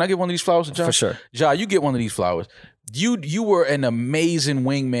flowers. Can I give one of these flowers to Ja? For sure. Ja, you get one of these flowers. You were an amazing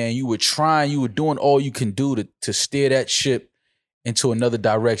wingman. You were trying. You were doing all you can do to steer that ship into another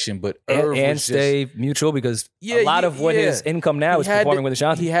direction, but Irv and stay mutual, because a lot of what his income now is performing with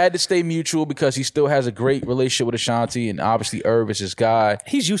Ashanti. He had to stay mutual because he still has a great relationship with Ashanti, and obviously Irv is his guy.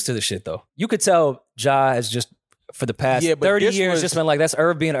 He's used to the shit though. You could tell Ja has just for the past 30 years just been like, that's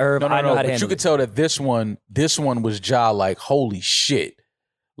Irv being Irv. I know how to handle it. You could tell that this one was Ja like, holy shit.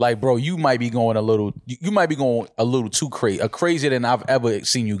 Like, bro, you might be going a little too crazier than I've ever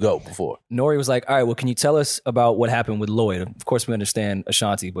seen you go before. Nori was like, all right, well, can you tell us about what happened with Lloyd? Of course, we understand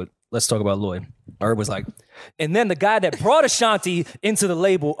Ashanti, but let's talk about Lloyd. Irv was like, and then the guy that brought Ashanti into the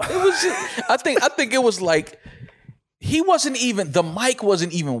label. It was just, I think it was like, the mic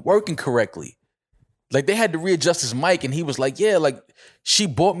wasn't even working correctly. Like, they had to readjust his mic, and he was like, yeah, like, she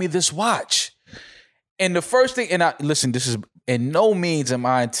bought me this watch. And the first thing, and listen, this is, in no means am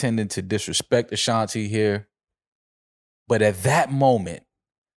I intending to disrespect Ashanti here, but at that moment,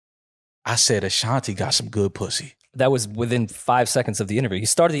 I said, Ashanti got some good pussy. That was within 5 seconds of the interview. He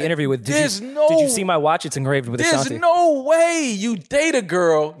started the interview with, did you see my watch? It's engraved with There's Ashanti. no way you date a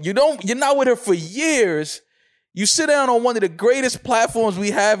girl. You're not with her for years. You sit down on one of the greatest platforms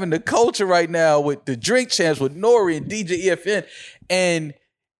we have in the culture right now with the Drink Champs, with Nori and DJ EFN, and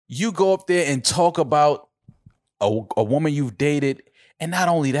you go up there and talk about a woman you've dated, and not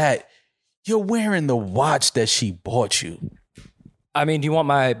only that, you're wearing the watch that she bought you. I mean, do you want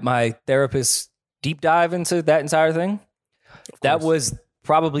my therapist's deep dive into that entire thing? That was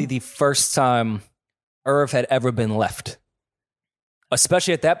probably the first time Irv had ever been left,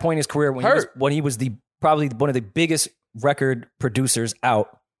 especially at that point in his career when he was probably one of the biggest record producers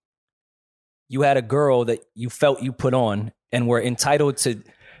out. You had a girl that you felt you put on and were entitled to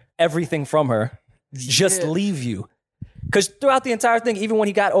everything from her, just leave you. Because throughout the entire thing, even when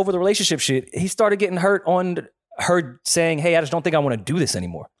he got over the relationship shit, he started getting hurt on her saying, hey, I just don't think I want to do this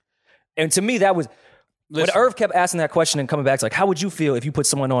anymore. And to me, that was... When Irv kept asking that question and coming back, it's like, how would you feel if you put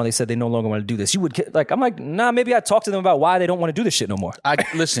someone on, they said they no longer want to do this? You would, like, I'm like, nah, maybe I'd talk to them about why they don't want to do this shit no more.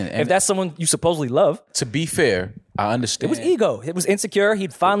 Listen, if that's someone you supposedly love. To be fair, I understand. It was ego. It was insecure.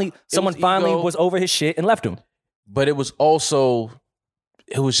 Someone finally was over his shit and left him. But it was also,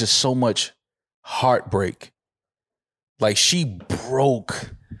 it was just so much heartbreak. Like, she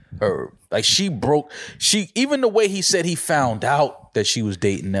broke Irv. Like, even the way he said he found out that she was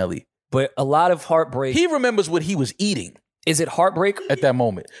dating Nelly. But a lot of heartbreak. He remembers what he was eating. Is it heartbreak? At that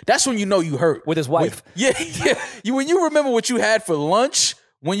moment. That's when you know you hurt. With his wife. When you remember what you had for lunch,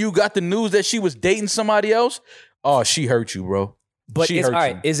 when you got the news that she was dating somebody else, oh, she hurt you, bro. But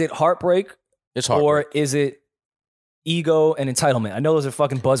is it heartbreak? It's heartbreak. Or is it ego and entitlement? I know those are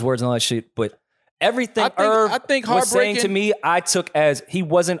fucking buzzwords and all that shit, but everything Irv was saying to me, I took as he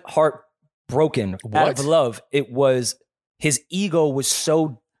wasn't heartbroken out of love. It was his ego was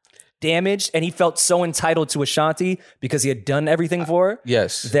so damaged and he felt so entitled to Ashanti because he had done everything for her.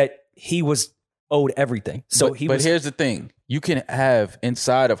 Yes. That he was owed everything. So but here's the thing. You can have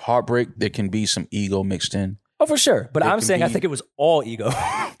inside of heartbreak, there can be some ego mixed in. Oh, for sure. But I'm saying I think it was all ego.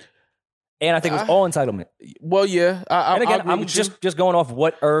 And I think it was all entitlement. Well, yeah. And again, I'm just going off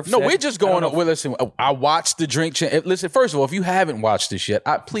what Irv said. No, we're just going off. Well, listen, I watched the Drink Champ. Listen, first of all, if you haven't watched this yet,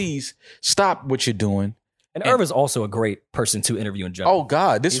 please stop what you're doing. And Irv is also a great person to interview in general. Oh,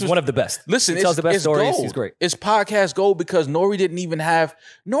 God. He's one of the best. Listen, he tells the best stories. Gold. He's great. It's podcast gold because Nori didn't even have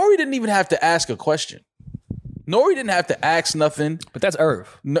to ask a question. Nori didn't have to ask nothing. But that's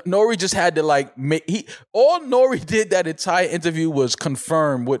Irv. Nori just had to all Nori did that entire interview was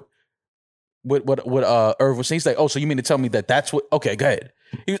confirm what Irv was saying. He's like, oh, so you mean to tell me that's what, okay, go ahead.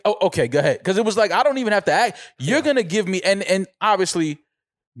 He was, oh, okay, go ahead. Because it was like, I don't even have to ask. You're going to give me, and obviously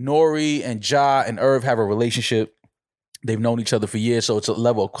Nori and Ja and Irv have a relationship. They've known each other for years, so it's a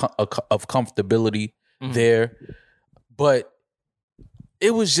level of comfortability there. But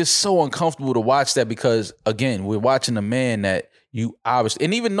it was just so uncomfortable to watch that because, again, we're watching a man that you obviously,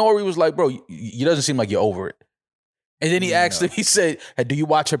 and even Nori was like, bro, you doesn't seem like you're over it. And then he asked him, he said, hey, do you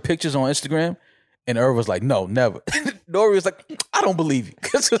watch her pictures on Instagram? And Irv was like, no, never. Nori was like, I don't believe you.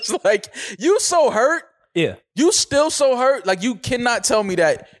 Because it's like, you so hurt. Yeah. You still so hurt. Like, you cannot tell me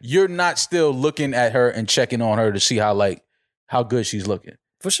that you're not still looking at her and checking on her to see how good she's looking.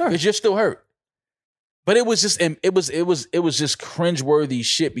 For sure. Because you're still hurt. But it was just just cringeworthy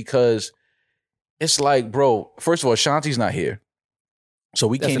shit because it's like, bro, first of all, Ashanti's not here. So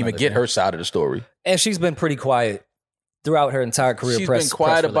we can't even get her side of the story. And she's been pretty quiet throughout her entire career. She's been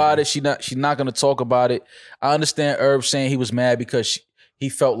quiet about it. She's not going to talk about it. I understand Irv saying he was mad because he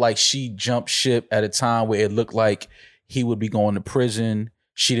felt like she jumped ship at a time where it looked like he would be going to prison.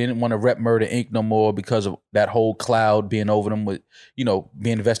 She didn't want to rep Murder Inc. no more because of that whole cloud being over them with,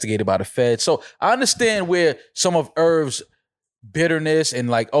 being investigated by the Fed. So I understand where some of Irv's bitterness and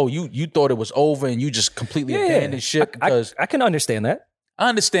like, oh, you thought it was over and you just completely abandoned ship because I can understand that. I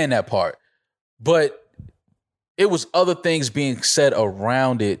understand that part. But it was other things being said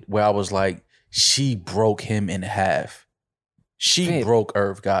around it where I was like, she broke him in half. She broke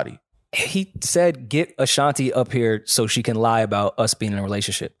Irv Gotti. He said, get Ashanti up here so she can lie about us being in a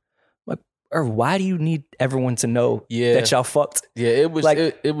relationship. Like, Irv, why do you need everyone to know that y'all fucked? Yeah, it was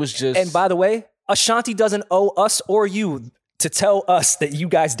like, it was just. And by the way, Ashanti doesn't owe us or you to tell us that you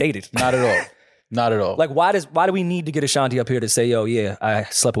guys dated. Not at all. Not at all. Like, why do we need to get Ashanti up here to say, yo, yeah, I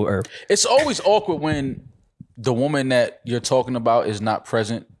slept with Irv? It's always awkward when the woman that you're talking about is not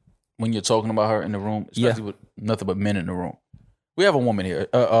present when you're talking about her in the room, especially with nothing but men in the room. We have a woman here.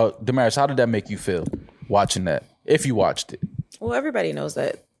 Damaris, how did that make you feel watching that? If you watched it. Well, everybody knows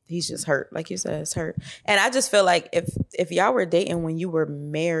that he's just hurt. Like you said, it's hurt. And I just feel like if y'all were dating when you were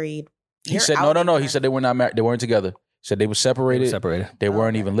married He said no. He said they were not married. They weren't together. He said they were separated. They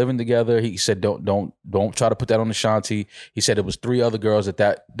weren't even living together. He said don't try to put that on Ashanti. He said it was 3 other girls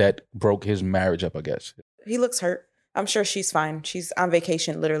that broke his marriage up, I guess. He looks hurt. I'm sure she's fine. She's on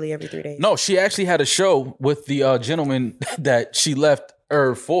vacation literally every 3 days. No, she actually had a show with the gentleman that she left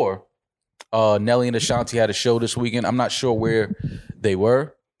Irv for. Nelly and Ashanti had a show this weekend. I'm not sure where they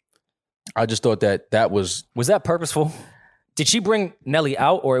were. I just thought that was that purposeful? Did she bring Nelly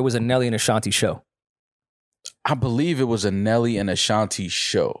out, or it was a Nelly and Ashanti show? I believe it was a Nelly and Ashanti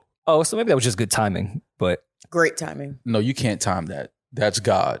show. Oh, so maybe that was just good timing, but... Great timing. No, you can't time that. That's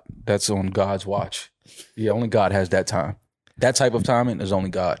God. That's on God's watch. Yeah, only God has that time. That type of timing is only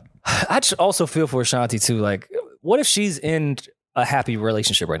God. I just also feel for Ashanti too. Like, what if she's in a happy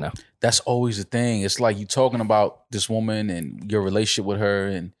relationship right now? That's always the thing. It's like you talking about this woman and your relationship with her,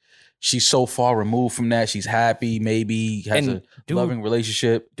 and she's so far removed from that. She's happy, maybe has a loving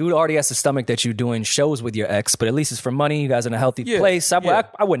relationship. Dude already has the stomach that you're doing shows with your ex, but at least it's for money. You guys are in a healthy place. I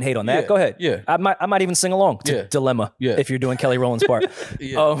wouldn't hate on that. Go ahead. Yeah. I might even sing along to Dilemma if you're doing Kelly Rowland's part.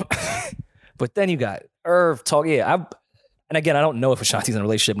 But then you got Irv talk. And again, I don't know if Ashanti's in a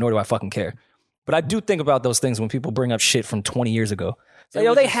relationship, nor do I fucking care. But I do think about those things when people bring up shit from 20 years ago.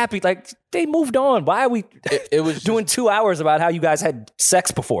 Like, they happy. Like, they moved on. Why are we doing 2 hours about how you guys had sex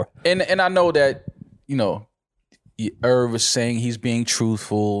before? And I know that, Irv is saying he's being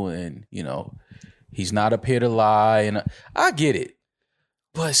truthful and, he's not up here to lie. And I get it.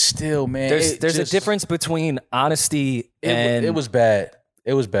 But still, man. There's a difference between honesty and... It was bad.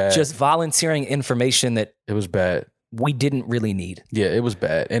 It was bad. Just volunteering information that... It was bad. We didn't really need. Yeah, it was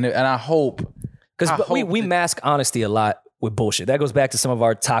bad. And I hope... Because we mask honesty a lot with bullshit. That goes back to some of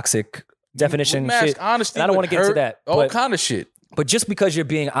our toxic definition shit. Honesty, and I don't want to get into that. All kind of shit. But just because you're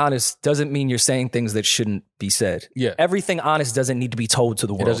being honest doesn't mean you're saying things that shouldn't be said. Yeah. Everything honest doesn't need to be told to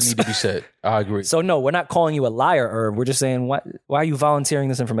the world. It doesn't need to be said. I agree. So no, we're not calling you a liar, Irv. We're just saying, why are you volunteering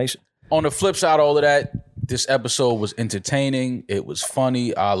this information? On the flip side of all of that, this episode was entertaining. It was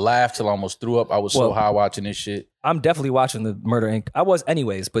funny. I laughed till I almost threw up. I was so high watching this shit. I'm definitely watching the Murder Inc. I was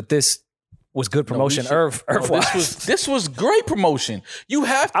anyways, but this was good promotion. Irv this was great promotion.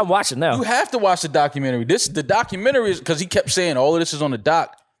 I'm watching now. You have to watch the documentary. The documentary is because he kept saying all of this is on the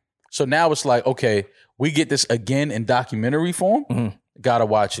doc. So now it's like, okay, we get this again in documentary form. Mm-hmm. Gotta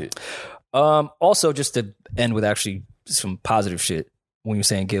watch it. Also, just to end with actually some positive shit. When you're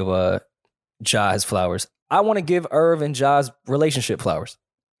saying give Ja his flowers, I want to give Irv and Ja's relationship flowers.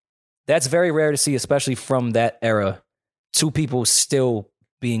 That's very rare to see, especially from that era. 2 people still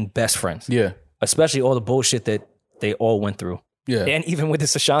being best friends. Yeah. Especially all the bullshit that they all went through. Yeah. And even with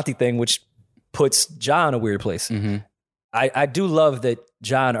this Ashanti thing, which puts Ja in a weird place. Mm-hmm. I do love that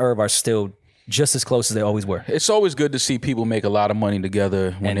Ja and Irv are still just as close as they always were. It's always good to see people make a lot of money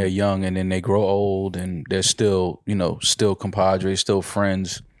together when they're young and then they grow old and they're still, still compadres, still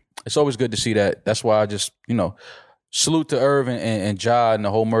friends. It's always good to see that. That's why I just, salute to Irv and Ja and the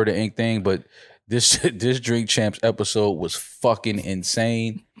whole Murder Inc. thing. But this Drink Champs episode was fucking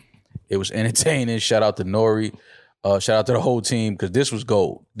insane. It was entertaining. Shout out to Nori. Shout out to the whole team because this was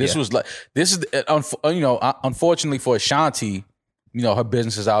gold. This is unfortunately for Ashanti, her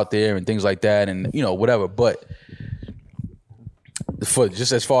business is out there and things like that and, whatever. But for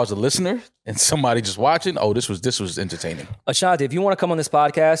just as far as a listener and somebody just watching, this was entertaining. Ashanti, if you want to come on this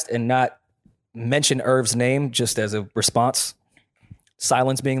podcast and not mention Irv's name just as a response,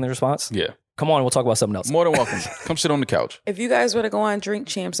 silence being the response. Yeah. Come on, we'll talk about something else. More than welcome. Come sit on the couch. If you guys were to go on Drink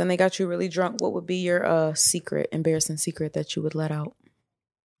Champs and they got you really drunk, what would be your embarrassing secret that you would let out?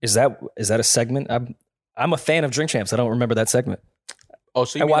 Is that a segment? I'm a fan of Drink Champs. I don't remember that segment. Oh,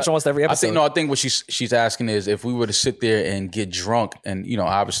 so I watch almost every episode. I think what she's asking is if we were to sit there and get drunk and,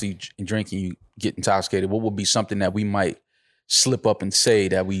 obviously in drinking you get intoxicated, what would be something that we might slip up and say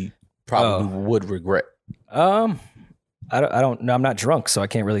that we probably would regret? I don't know. I'm not drunk, so I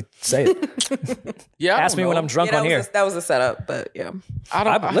can't really say it. Yeah, ask me when I'm drunk on here. That was a setup, but yeah.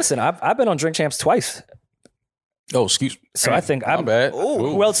 Listen, I've been on Drink Champs twice. Oh, excuse me. So I think I'm bad.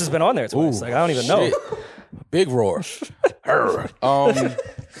 Who else has been on there twice? Like I don't even know. Big roar.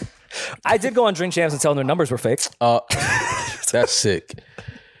 I did go on Drink Champs and tell them their numbers were fake. That's sick.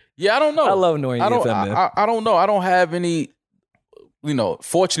 Yeah, I don't know. I love knowing FM, man. I don't know. I don't have any.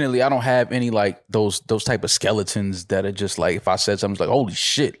 Fortunately, I don't have any like those type of skeletons that are just like if I said something it's like holy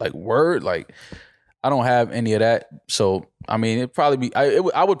shit, like word, like I don't have any of that. So I mean, it'd probably be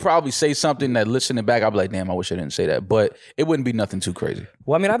I would probably say something that listening back I'd be like, damn, I wish I didn't say that, but it wouldn't be nothing too crazy.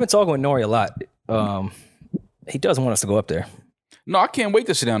 Well, I mean, I've been talking with Nori a lot. He doesn't want us to go up there. No, I can't wait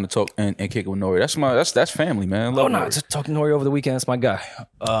to sit down and talk and kick it with Nori. That's family, man. I love Oh no, Nori. just talking to Nori over the weekend. That's my guy.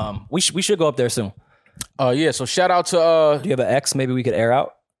 We should go up there soon. Yeah. So shout out to Do you have an ex? Maybe we could air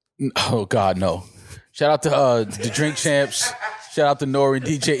out. oh God, no. Shout out to the Drink Champs. Shout out to Nori,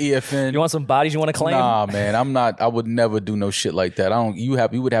 DJ EFN. You want some bodies you want to claim? Nah, man, I'm not. I would never do no shit like that.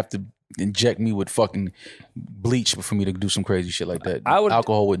 You would have to inject me with fucking bleach for me to do some crazy shit like that.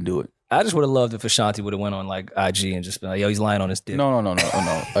 Alcohol wouldn't do it. I just would have loved if Ashanti would have went on like IG and just been like, yo, he's lying on his dick. No.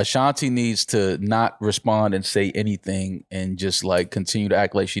 Ashanti needs to not respond and say anything and just like continue to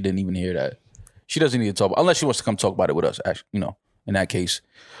act like she didn't even hear that. She doesn't need to talk unless she wants to come talk about it with us. Actually, in that case,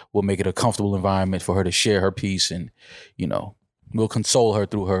 we'll make it a comfortable environment for her to share her piece, and we'll console her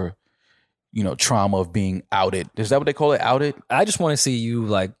through her, trauma of being outed. Is that what they call it? Outed? I just want to see you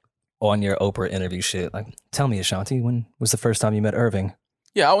like on your Oprah interview shit. Like, tell me, Ashanti, when was the first time you met Irving?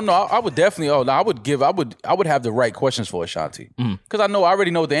 Yeah, I would definitely. I would have the right questions for Ashanti because I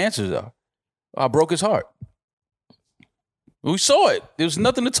already know what the answers are. I broke his heart. We saw it. There was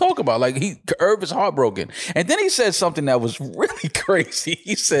nothing to talk about. Like Irv is heartbroken, and then he said something that was really crazy.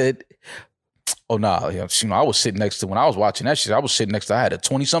 He said, "Oh nah, I was sitting next to when I was watching that shit. I was sitting next to. I had a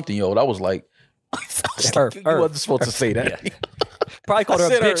 20-something-year-old. I was like, you wasn't supposed to say that." Yeah. Probably called her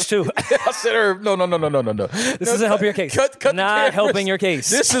a bitch too. I said her. No. This doesn't help your case. Cut not helping your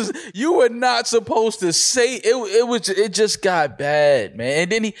case. You were not supposed to say it. It just got bad, man.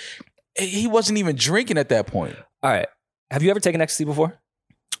 And then he wasn't even drinking at that point. All right. Have you ever taken ecstasy before?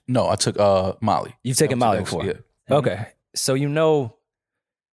 No, I took Molly. You've taken Molly before? Yeah. Okay. So you know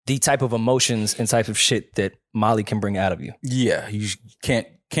the type of emotions and type of shit that Molly can bring out of you. Yeah, you can't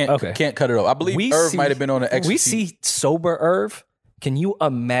cut it off. I believe Irv might have been on an ecstasy. We see sober Irv. Can you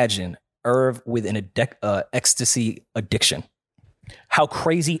imagine Irv with an ecstasy addiction? How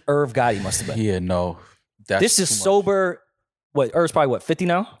crazy Irv Gotti must have been. Yeah, no. This is sober. What, Irv's probably 50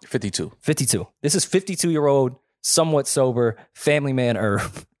 now? 52. 52. This is 52-year-old, somewhat sober, family man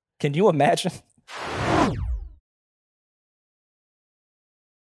Irv. Can you imagine?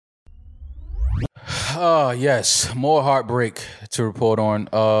 Oh, yes. More heartbreak to report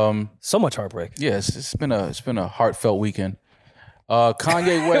on. So much heartbreak. Yes, it's been a heartfelt weekend.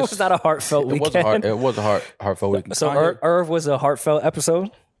 Kanye West. It was not a heartfelt weekend. It was a heartfelt weekend. So Irv was a heartfelt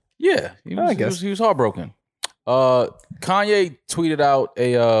episode? Yeah, he was heartbroken. Kanye tweeted out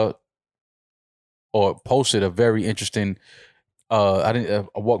or posted a very interesting. I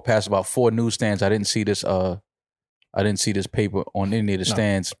walked past about 4 newsstands. I didn't see this paper on any of the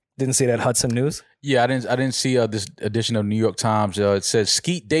stands. Didn't see that Hudson News? Yeah, I didn't see this edition of New York Times. It says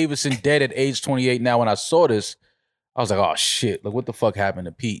Skeet Davidson dead at age 28. Now, when I saw this, I was like, oh shit! Like, what the fuck happened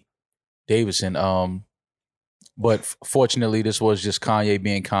to Pete Davidson? But fortunately, this was just Kanye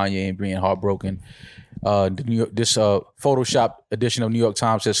being Kanye and being heartbroken. This Photoshop edition of New York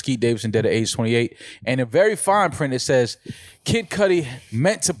Times says Skeet Davidson dead at age 28, and in very fine print it says Kid Cudi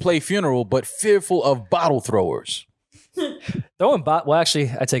meant to play funeral but fearful of bottle throwers. Well, actually,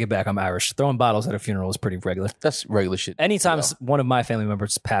 I take it back. I'm Irish. Throwing bottles at a funeral is pretty regular. That's regular shit. Anytime one of my family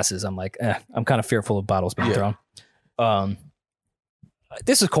members passes, I'm like, I'm kind of fearful of bottles being thrown.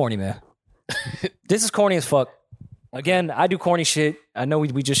 This is corny, man. This is corny as fuck. Again, I do corny shit. I know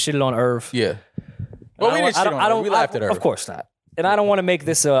we just shitted on Irv. Yeah. Well, we didn't shit on Irv. We laughed at Irv. Of course not. And I don't want to make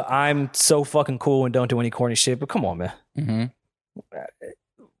this I'm so fucking cool and don't do any corny shit, but come on, man. Mm-hmm.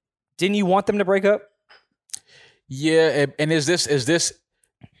 Didn't you want them to break up? Yeah, and is this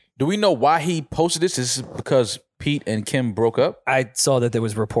do we know why he posted this? Is this because Pete and Kim broke up? I saw that there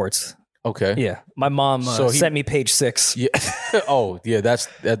was reports. Okay. Yeah. My mom sent me page 6. Yeah. Oh, yeah, that's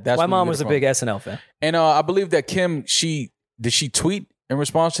my mom was a big SNL fan. And I believe that Kim, did she tweet in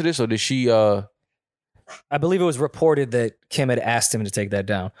response to this, or did she I believe it was reported that Kim had asked him to take that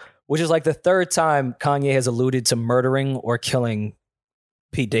down, which is like the 3rd time Kanye has alluded to murdering or killing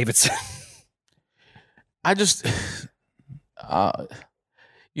Pete Davidson. I just,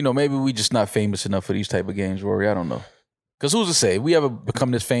 maybe we just not famous enough for these type of games, Rory. I don't know. Because who's to say? If we ever become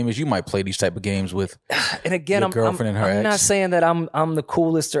this famous, you might play these type of games with and again, your girlfriend and her ex. I'm not saying that I'm the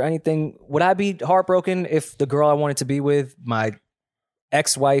coolest or anything. Would I be heartbroken if the girl I wanted to be with, my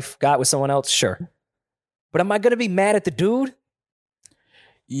ex-wife, got with someone else? Sure. But am I going to be mad at the dude?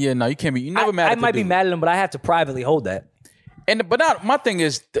 Yeah, no, you can't be. You never mad at the dude. I might be mad at him, but I have to privately hold that. My thing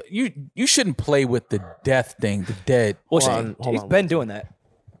is, you shouldn't play with the death thing, the dead. Well, he's been doing that.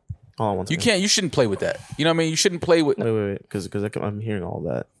 Hold on one second. You shouldn't play with that. You know what I mean? You shouldn't play with. Wait, because I'm hearing all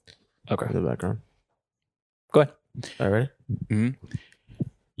that. Okay. In the background. Go ahead. All right. Mm-hmm.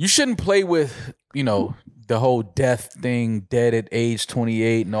 You shouldn't play with, the whole death thing, dead at age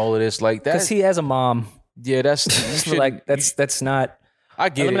 28 and all of this like that. Because he has a mom Yeah, that's Like that's not. I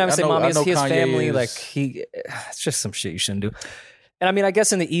get Let me it. not say I know, mommy. I It's know his Kanye family. is- Like it's just some shit you shouldn't do. And I mean, I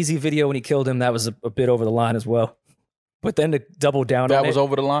guess in the Easy video when he killed him, that was a bit over the line as well. But then to double down that on was it.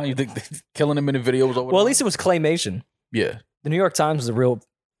 over the line. You think killing him in the video was over? Well, the at least it was claymation. line? Yeah. The New York Times was a real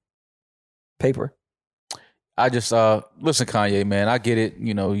paper. I just listen, Kanye, man. I get it.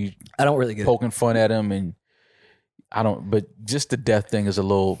 You know, you I don't really get it. poking fun at him, and I don't. But just the death thing is a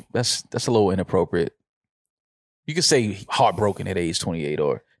little. That's a little inappropriate. You could say heartbroken at age 28,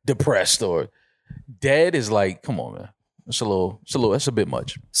 or depressed, or dead is like, come on, man. It's a little. That's a bit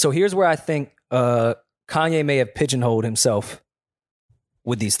much. So here's where I think Kanye may have pigeonholed himself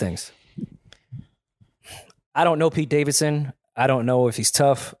with these things. I don't know Pete Davidson. I don't know if he's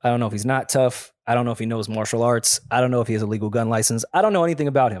tough. I don't know if he's not tough. I don't know if he knows martial arts. I don't know if he has a legal gun license. I don't know anything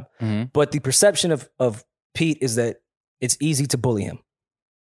about him. Mm-hmm. But the perception of Pete is that it's easy to bully him.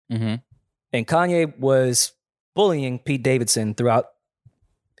 Mm-hmm. And Kanye was bullying Pete Davidson throughout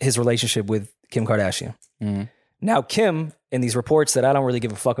his relationship with Kim Kardashian. Mm-hmm. Now, Kim, in these reports that I don't really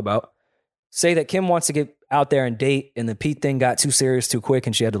give a fuck about, say that Kim wants to get out there and date, and the Pete thing got too serious too quick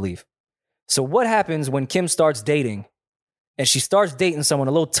and she had to leave. So what happens when Kim starts dating and she starts dating someone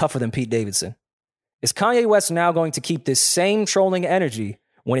a little tougher than Pete Davidson? Is Kanye West now going to keep this same trolling energy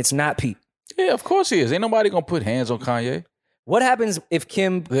when it's not Pete? Yeah, of course he is. Ain't nobody gonna put hands on Kanye. What happens if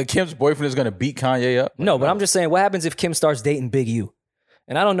Kim... Kim's boyfriend is gonna beat Kanye up. No, but I'm just saying, what happens if Kim starts dating Big U?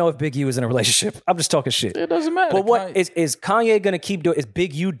 And I don't know if Big U is in a relationship. I'm just talking shit. It doesn't matter. But what is Kanye going to keep doing? Is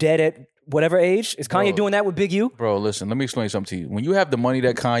Big U dead at whatever age? Is Kanye doing that with Big U? Bro, listen, let me explain something to you. When you have the money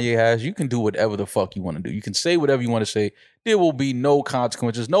that Kanye has, you can do whatever the fuck you want to do. You can say whatever you want to say. There will be no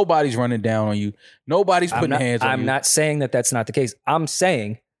consequences. Nobody's running down on you. Nobody's putting hands on you. I'm not saying that that's not the case. I'm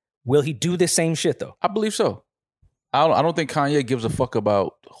saying, will he do the same shit though? I believe so. I don't think Kanye gives a fuck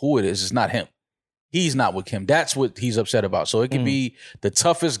about who it is. It's not him. He's not with Kim. That's what he's upset about. So it could be the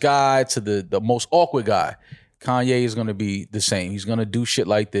toughest guy to the most awkward guy. Kanye is going to be the same. He's going to do shit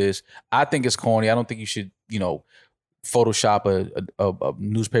like this. I think it's corny. I don't think you should, Photoshop a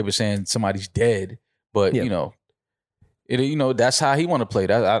newspaper saying somebody's dead. But that's how he want to play.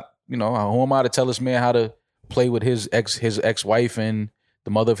 That who am I to tell this man how to play with his ex-wife and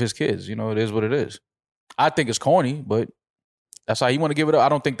the mother of his kids? It is what it is. I think it's corny, but that's how he want to give it up. I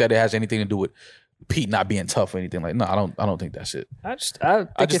don't think that it has anything to do with Pete not being tough or anything like. No, I don't think that's it. I just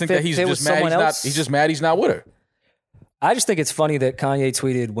think that he's just mad. He's just mad he's not with her. I just think it's funny that Kanye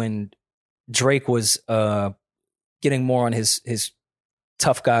tweeted when Drake was getting more on his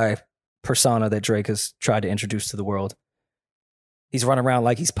tough guy persona that Drake has tried to introduce to the world. He's running around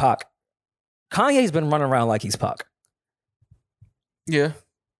like he's Pac. Kanye's been running around like he's Pac. Yeah,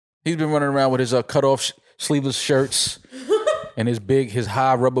 he's been running around with his cut off sleeveless shirts. And his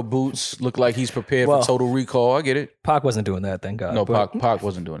high rubber boots look like he's prepared for Total Recall. I get it. Pac wasn't doing that, thank God. No, Pac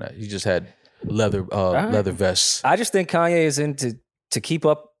wasn't doing that. He just had leather vests. I just think Kanye is in to keep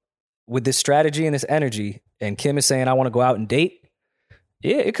up with this strategy and this energy. And Kim is saying, I want to go out and date.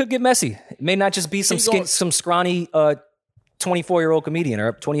 Yeah, it could get messy. It may not just be some scrawny 24-year-old comedian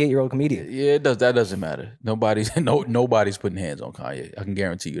or 28-year-old comedian. Yeah, it does. That doesn't matter. Nobody's putting hands on Kanye. I can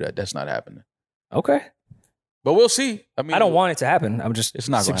guarantee you that that's not happening. Okay. But we'll see. I mean, I don't want it to happen. I'm just it's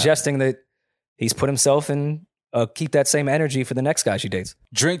not suggesting that he's put himself in keep that same energy for the next guy she dates.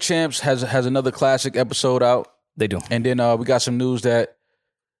 Drink Champs has another classic episode out. They do. And then we got some news that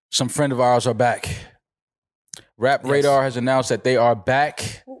some friend of ours are back. Rap Radar has announced that they are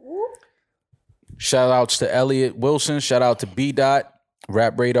back. Shout outs to Elliot Wilson. Shout out to B.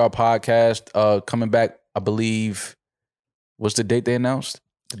 Rap Radar podcast coming back, I believe. What's the date they announced?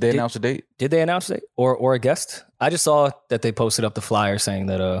 Did they announce a date? Did they announce a date? Or a guest? I just saw that they posted up the flyer saying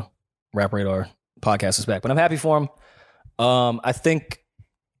that Rap Radar podcast is back. But I'm happy for them. I think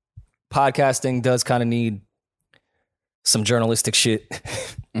podcasting does kind of need some journalistic shit.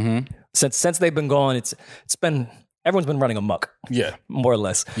 Mm-hmm. Since they've been gone, it's been everyone's been running amok. Yeah. More or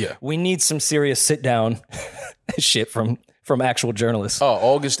less. Yeah. We need some serious sit down shit from actual journalists. Oh,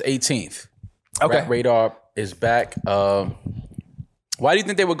 August 18th. Okay. Rap Radar is back. Why do you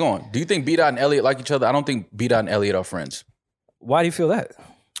think they were going? Do you think B. and Elliot like each other? I don't think B. and Elliot are friends. Why do you feel that?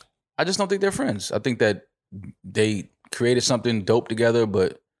 I just don't think they're friends. I think that they created something dope together,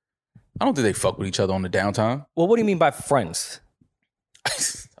 but I don't think they fuck with each other on the downtime. Well, what do you mean by friends?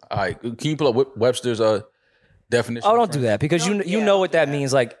 All right, can you pull up Webster's definition? Oh, don't do that because you know what that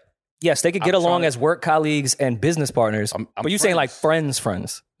means. Like, yes, they could get along as work colleagues and business partners, but you're saying like friends.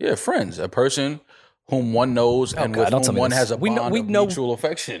 Yeah, friends. A person whom one knows and with whom one has a bond of mutual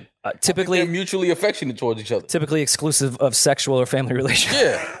affection. Typically, they're mutually affectionate towards each other. Typically exclusive of sexual or family relations.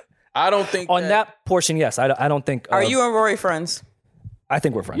 Yeah. I don't think On that portion, yes. I don't think. Are you and Rory friends? I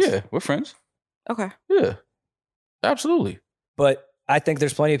think we're friends. Yeah, we're friends. Okay. Yeah, absolutely. But I think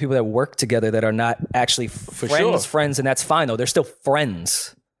there's plenty of people that work together that are not actually friends, and that's fine though. They're still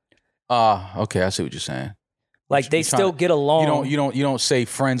friends. Okay, I see what you're saying. Like they still get along. You don't say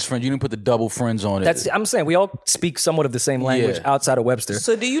friends. You didn't put the double friends on it. I'm saying we all speak somewhat of the same language outside of Webster.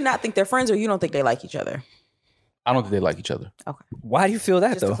 So do you not think they're friends, or you don't think they like each other? I don't think they like each other. Okay. Why do you feel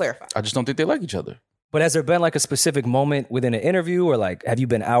that Just though? to clarify. I just don't think they like each other. But has there been like a specific moment within an interview, or like have you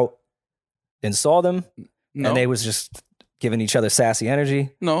been out and saw them No. and they was just giving each other sassy energy?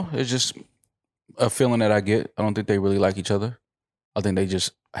 No, it's just a feeling that I get. I don't think they really like each other. I think they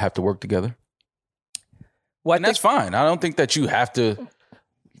just have to work together. Well, And that's fine. I don't think that you have to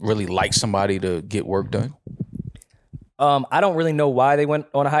really like somebody to get work done. I don't really know why they went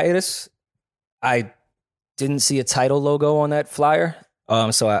on a hiatus. I didn't see a title logo on that flyer.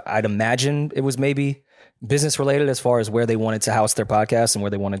 So I'd imagine it was maybe business related as far as where they wanted to house their podcast and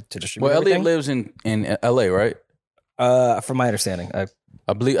where they wanted to distribute Well, everything. Elliot lives in LA, right? From my understanding. I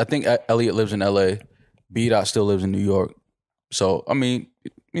think Elliot lives in LA. B-Dot still lives in New York. So, I mean,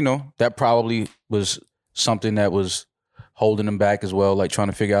 that probably was something that was holding them back as well, like trying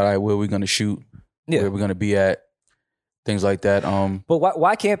to figure out, all right, where we're going to shoot, where we're going to be at, things like that. But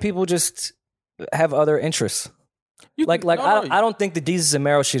why can't people just have other interests? I don't think the Deezus and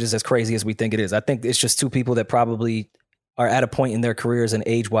Mero shit is as crazy as we think it is. I think it's just two people that probably are at a point in their careers and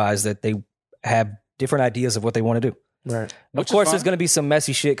age-wise that they have different ideas of what they want to do. Right. Of course, there's going to be some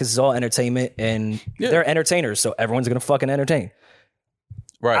messy shit because it's all entertainment and they're entertainers, so everyone's going to fucking entertain.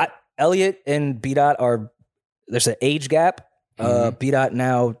 Right. Elliot and B-Dot there's an age gap. B-Dot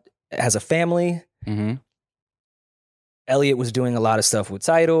now has a family. Mm-hmm. Elliot was doing a lot of stuff with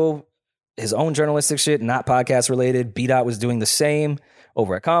Tidal, his own journalistic shit, not podcast related. B-Dot was doing the same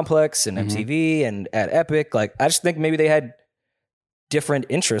over at Complex and MTV and at Epic. Like, I just think maybe they had different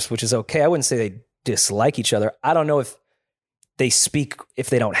interests, which is okay. I wouldn't say they dislike each other. I don't know if they speak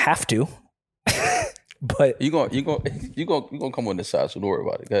if they don't have to. But you gonna come on this side, so don't worry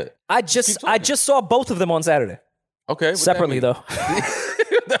about it. Go ahead. I just saw both of them on Saturday. Okay, separately though.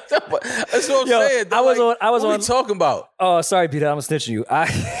 That's what I'm saying. I was what on. Are you talking about? Oh, sorry, Peter. I'm snitching you.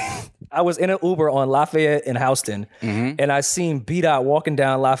 I was in an Uber on Lafayette in Houston, and I seen B-Dot walking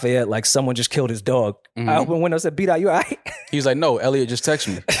down Lafayette like someone just killed his dog. I opened the window and said, B-Dot, you all right? He was like, no, Elliot just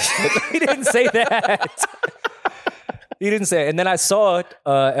texted me. He didn't say that. He didn't say it. And then I saw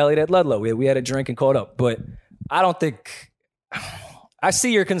Elliot at Ludlow. We had a drink and caught up. But I don't think... I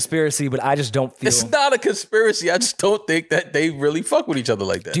see your conspiracy, but I just don't feel... It's not a conspiracy. I just don't think that they really fuck with each other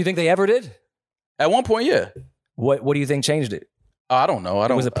like that. Do you think they ever did? At one point, yeah. What do you think changed it? I don't know.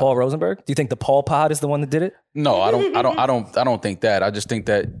 Was it Paul Rosenberg? Do you think the Paul Pod is the one that did it? No, I don't think that. I just think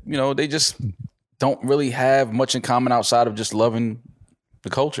that, they just don't really have much in common outside of just loving the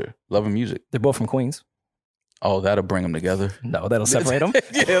culture, loving music. They're both from Queens. Oh, that'll bring them together. No, that'll separate them.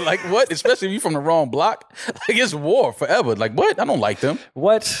 Yeah, like what? Especially if you're from the wrong block. Like it's war forever. Like what? I don't like them.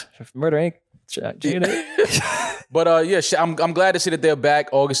 What? Murder Inc. But I'm glad to see that they're back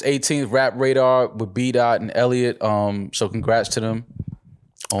August 18th. Rap Radar with B-Dot and Elliot. So congrats to them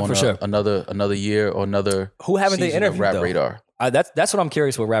on For sure. another year or another. Who haven't they season of interviewed? Rap though? Radar. That's what I'm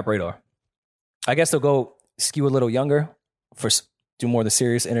curious with Rap Radar. I guess they'll go skew a little younger do more of the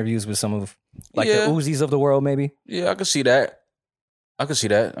serious interviews with some of the Uzis of the world, maybe. Yeah, I could see that.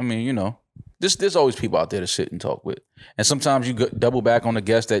 I mean, there's always people out there to sit and talk with, and sometimes you double back on the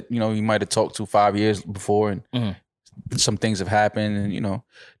guest that you might have talked to 5 years before, and some things have happened, and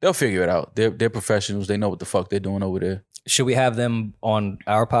they'll figure it out. They're professionals. They know what the fuck they're doing over there. Should we have them on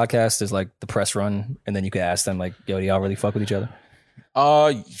our podcast as like the press run, and then you could ask them like, "Yo, do y'all really fuck with each other?"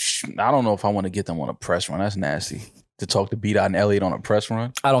 I don't know if I want to get them on a press run. That's nasty. To talk to B-Dot and Elliot on a press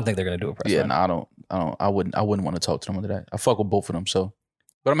run. I don't think they're gonna do a press run. Yeah, no, I wouldn't want to talk to them under that. I fuck with both of them. So,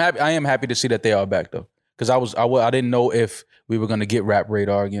 but I am happy to see that they are back though, because I didn't know if we were gonna get Rap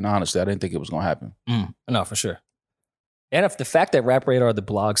Radar again. Honestly, I didn't think it was gonna happen. No, for sure. And if the fact that Rap Radar, the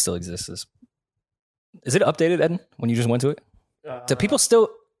blog, still exists, is it updated, Eden? When you just went to it, do people still?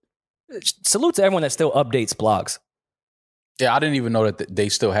 Salute to everyone that still updates blogs. Yeah, I didn't even know that they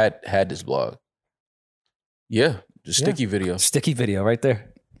still had this blog. Yeah. The sticky video. Sticky video right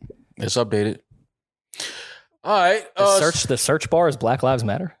there. It's updated. All right. The search bar is Black Lives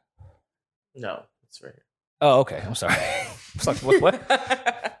Matter? No, it's right here. Oh, okay. I'm sorry. It's like, what?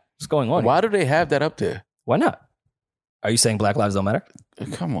 What's going on? Why do they have that up there? Why not? Are you saying Black Lives don't matter?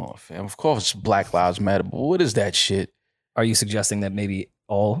 Come on, fam. Of course Black Lives Matter, but what is that shit? Are you suggesting that maybe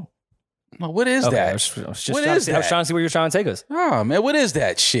all What is Okay, that? I was just What trying is I was that? trying to see where you're trying to take us. Oh man, what is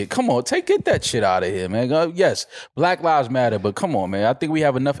that shit? Come on, get that shit out of here, man. Yes, Black Lives Matter, but come on, man. I think we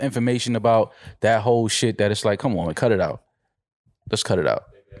have enough information about that whole shit that it's like, come on, man, cut it out. Let's cut it out.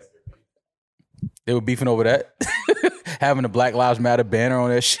 They were beefing over that, having a Black Lives Matter banner on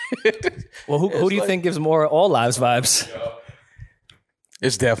that shit. Well, who do you think gives more all lives vibes?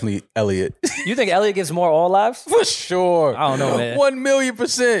 It's definitely Elliot. You think Elliot gives more all lives? For sure. I don't know, man.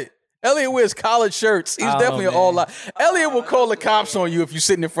 1,000,000%. Elliot wears collared shirts. He's I don't definitely know, an all man. live. Elliot will call the cops on you if you're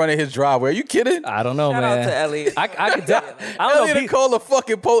sitting in front of his driveway. Are you kidding? I don't know, Shout man. out to Elliot. I could. I don't Elliot know. will call the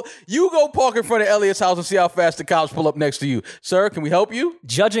fucking You go park in front of Elliot's house and see how fast the cops pull up next to you. Sir, can we help you?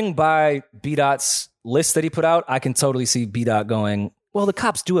 Judging by B Dot's list that he put out, I can totally see B Dot going, well, the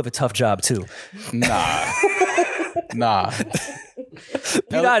cops do have a tough job too. Nah. B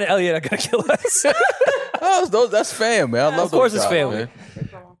Dot and Elliot are gonna kill us. That's fam, man. I love Of course those it's guys, family. man.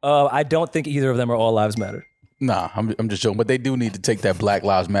 I don't think either of them are all lives matter. Nah, I'm just joking. But they do need to take that Black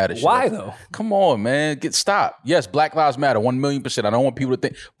Lives Matter shit. Why though? Come on, man. Stop. Yes, Black Lives Matter. 1,000,000%. I don't want people to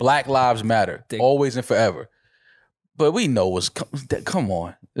think Black Lives Matter. Always and forever. But we know come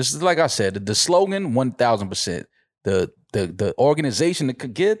on. This is like I said, the slogan 1,000%. The organization that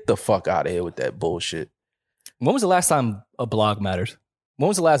could get the fuck out of here with that bullshit. When was the last time a blog mattered? When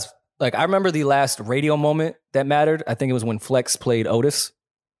was the last, I remember the last radio moment that mattered. I think it was when Flex played Otis.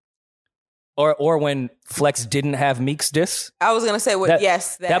 Or when Flex didn't have Meek's diss. I was gonna say,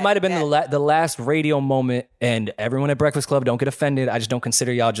 that might have been the last radio moment. And everyone at Breakfast Club, don't get offended. I just don't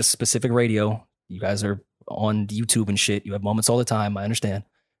consider y'all just specific radio. You guys are on YouTube and shit. You have moments all the time. I understand.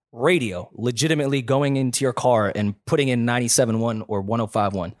 Radio, legitimately going into your car and putting in 97.1 or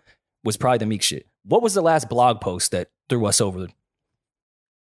 105.1 was probably the Meek shit. What was the last blog post that threw us over?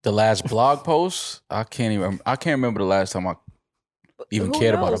 The last blog post? I can't remember the last time I even Who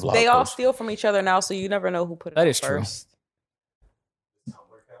cared knows? about a blog They post. all steal from each other now, so you never know who put it That up is true. first.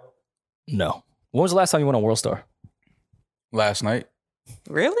 No. When was the last time you went on World Star? Last night.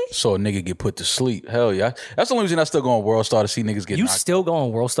 Really? Saw a nigga get put to sleep. Hell yeah. That's the only reason I still go on World Star, to see niggas get You knocked still go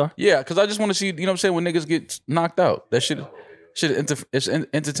on World Star? Yeah, because I just want to see, you know what I'm saying, when niggas get knocked out. That shit it's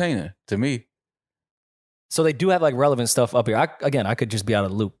entertaining to me. So they do have relevant stuff up here. I could just be out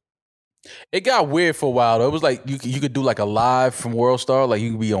of the loop. It got weird for a while though. It was like you could do a live from World Star, like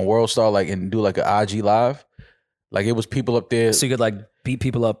you could be on World Star and do an IG live. Like it was people up there. So you could beat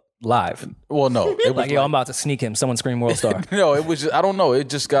people up live. Well, no, it was yo, I'm about to sneak him. Someone scream World Star. No, it was just, I don't know. It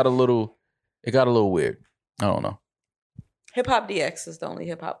just got a little weird. I don't know. Hip Hop DX is the only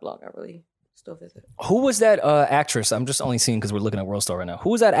hip hop blog I really still visit. Who was that actress? I'm just only seeing because we're looking at World Star right now. Who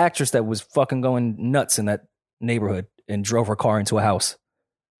was that actress that was fucking going nuts in that neighborhood and drove her car into a house?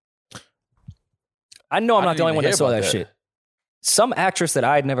 I know I'm not the only one that saw that shit. Some actress that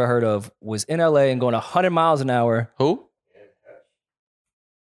I had never heard of was in LA and going 100 miles an hour. Who?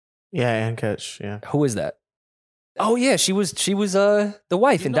 Yeah, Ann Ketch. Yeah. Who is that? Oh yeah, she was the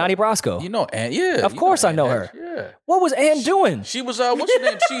wife in Donnie Brasco. You know Ann? Yeah. Of course I know her. Yeah. What was Ann doing? She was what's her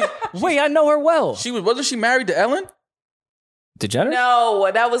name? Wait, I know her well. Wasn't she married to Ellen? DeGeneres? No,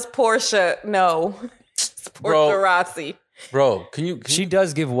 that was Portia. No, it's Portia Rossi. Bro, can you she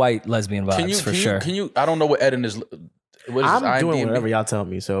does give white lesbian vibes for sure. Can you? I don't know what Eden is. What is I'm this, doing IMDb? whatever y'all tell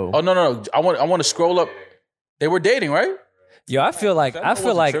me. So. Oh no! I want to scroll up. They were dating, right? Yo, I feel like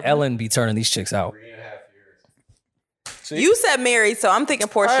tripping. Ellen be turning these chicks out. See? You said married, so I'm thinking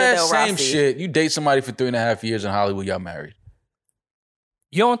Portia Del Rossi. Same shit. You date somebody for 3.5 years in Hollywood, y'all married.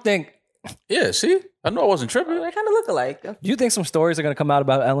 You don't think? Yeah. See, I know I wasn't tripping. They kind of look alike. Do you think some stories are going to come out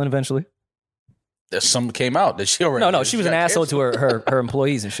about Ellen eventually? That some came out that she already. No, she was an asshole to her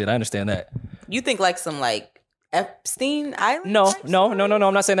employees and shit. I understand that. You think some Epstein Island? No.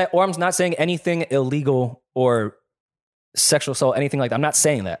 I'm not saying that, or I'm not saying anything illegal or sexual assault, anything like that. I'm not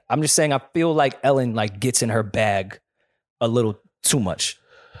saying that. I'm just saying I feel like Ellen gets in her bag a little too much.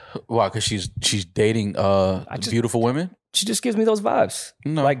 Why? Because she's dating beautiful women. She just gives me those vibes.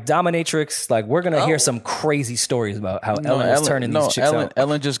 No. Like dominatrix. We're gonna hear some crazy stories about how Ellen is turning these chicks out.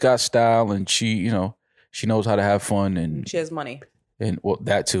 Ellen just got style, and she knows how to have fun, and She has money. and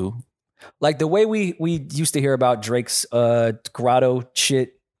that too. Like the way we used to hear about Drake's grotto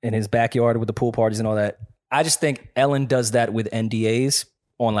shit in his backyard with the pool parties and all that. I just think Ellen does that with NDAs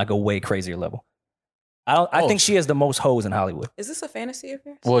on a way crazier level. I think she has the most hoes in Hollywood. Is this a fantasy of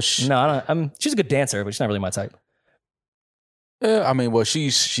yours? Well, No, I don't, she's a good dancer, but she's not really my type. yeah, I mean, well,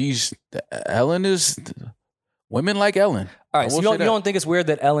 she's Ellen is women like Ellen. All I right, so will you say that. don't think it's weird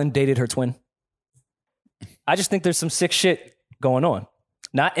that Ellen dated her twin? I just think there's some sick shit going on.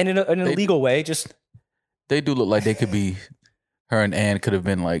 Not in an illegal way, just They do look like they could be. Her and Ann could have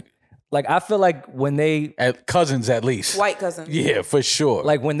been Like, I feel like when they Cousins, at least. White cousin. Yeah, for sure.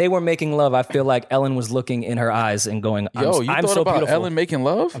 like when they were making love, I feel like Ellen was looking in her eyes and going, I'm you thought so about beautiful. Ellen making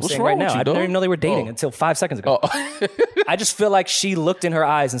love? I'm What's saying wrong right now. with you, I dog? didn't even know they were dating until 5 seconds ago. Oh. I just feel like she looked in her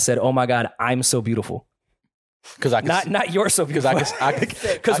eyes and said, "Oh my God, I'm so beautiful." Because I can Not you're so beautiful.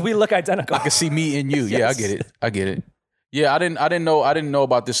 Because we look identical. I can see me in you. Yeah, I get it. Yeah, I didn't know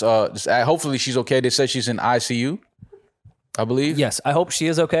about this. Hopefully she's okay. They said she's in ICU, I believe. Yes, I hope she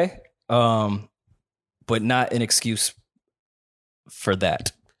is okay. But not an excuse for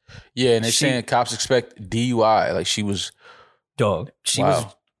that. Yeah, and they're saying cops expect DUI. Like she was dog. She was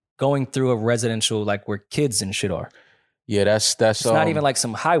going through a residential, like where kids and shit are. Yeah, that's it's not even like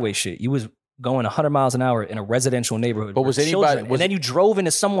some highway shit. You was going 100 miles an hour in a residential neighborhood. But was anybody? And then you drove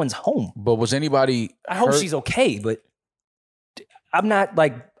into someone's home. But was anybody? I hope she's okay. But I'm not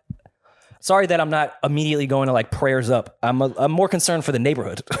like. Sorry that I'm not immediately going to like prayers up. I'm more concerned for the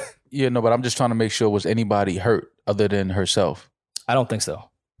neighborhood. Yeah, no, but I'm just trying to make sure, was anybody hurt other than herself? I don't think so.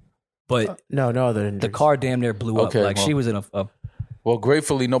 But no other than the car damn near blew up. Like she was in a well,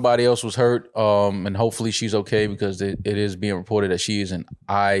 gratefully nobody else was hurt, and hopefully she's okay because it is being reported that she is in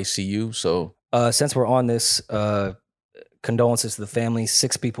ICU. So since we're on this, condolences to the family.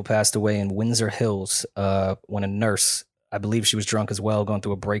 6 people passed away in Windsor Hills when a nurse, I believe she was drunk as well, going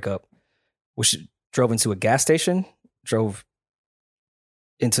through a breakup, which drove into a gas station, drove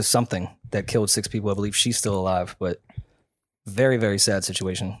into something that killed 6 people. I believe she's still alive, but very, very sad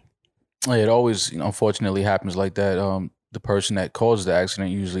situation. It always, unfortunately happens like that. The person that caused the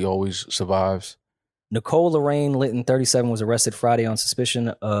accident usually always survives. Nicole Lorraine Litton, 37, was arrested Friday on suspicion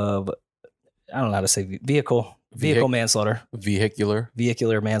of, I don't know how to say, vehicle manslaughter.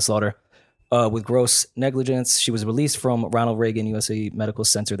 Vehicular manslaughter with gross negligence. She was released from Ronald Reagan USA Medical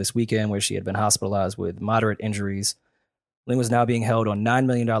Center this weekend, where she had been hospitalized with moderate injuries. Lynn was now being held on $9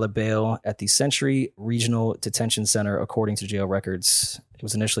 million bail at the Century Regional Detention Center, according to jail records. It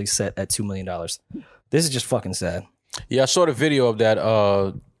was initially set at $2 million. This is just fucking sad. Yeah, I saw the video of that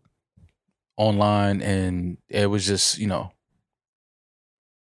online, and it was just, you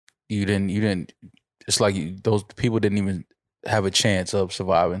didn't. It's like those people didn't even have a chance of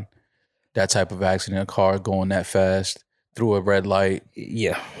surviving that type of accident. A car going that fast through a red light.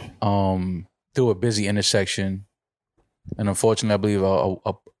 Yeah. Through a busy intersection. And unfortunately, I believe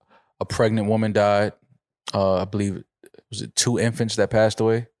a pregnant woman died. I believe, was it 2 infants that passed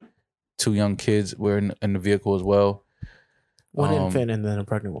away? 2 young kids were in the vehicle as well. One infant and then a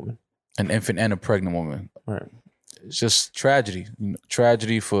pregnant woman. An infant and a pregnant woman. Right. It's just tragedy.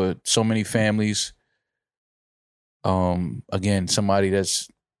 Tragedy for so many families. Again, somebody that's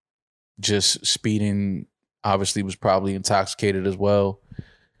just speeding, obviously was probably intoxicated as well.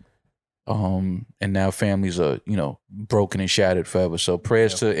 And now families are, broken and shattered forever. So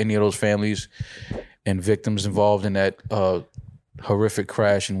prayers to any of those families and victims involved in that horrific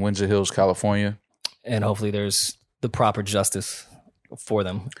crash in Windsor Hills, California. And hopefully there's the proper justice for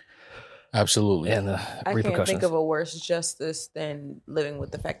them. Absolutely. And the repercussions. I can't think of a worse justice than living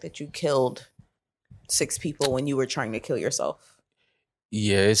with the fact that you killed 6 people when you were trying to kill yourself.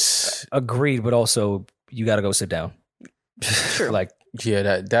 Yes. Agreed, but also you got to go sit down. True. Like,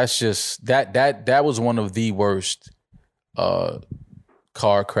 yeah, that's just that was one of the worst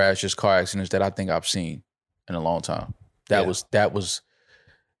car crashes, car accidents that I think I've seen in a long time. That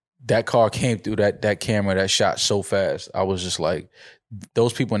car came through that camera that shot so fast. I was just like,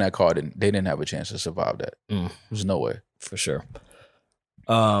 those people in that car didn't have a chance to survive that. There's no way. For sure.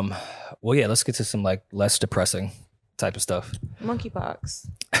 Well, yeah, let's get to some like less depressing type of stuff. Monkeypox.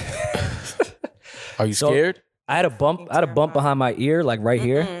 Are you scared? I had a bump behind my ear, like right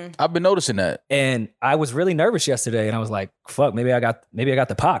here. I've been noticing that. And I was really nervous yesterday, and I was like, fuck, maybe I got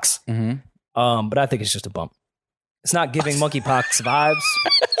the pox. Mm-hmm. But I think it's just a bump. It's not giving monkeypox vibes.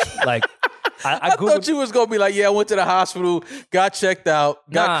 Like, I thought you was gonna be like, yeah, I went to the hospital, got checked out,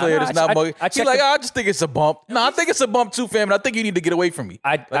 got cleared. It's not monkey. He's like, I just think it's a bump. No, I think it's a bump too, fam. And I think you need to get away from me.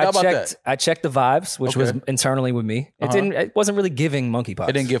 I checked the vibes, which was internally with me. It wasn't really giving monkeypox.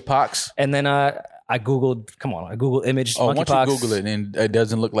 It didn't give pox. And then I Googled image monkeypox. Once you Google it and it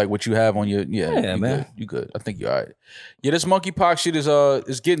doesn't look like what you have on your man. Good. You good. I think you're all right. Yeah, this monkeypox shit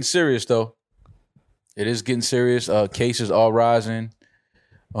is getting serious though. It is getting serious. Cases are rising.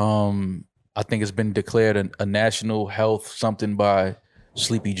 I think it's been declared a national health something by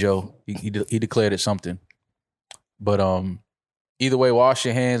Sleepy Joe. He declared it something. But either way, wash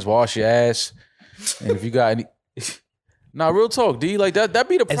your hands, wash your ass, and if you got any, Nah, real talk, D. Like that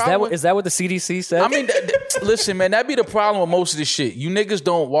be the problem. Is that what the CDC said? I mean, listen, man, that be the problem with most of this shit. You niggas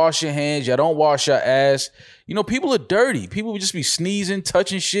don't wash your hands. Y'all don't wash your ass. You know, people are dirty. People would just be sneezing,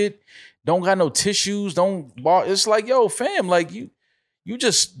 touching shit. Don't got no tissues. It's like, yo, fam, like you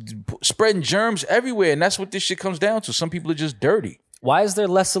just spreading germs everywhere. And that's what this shit comes down to. Some people are just dirty. Why is there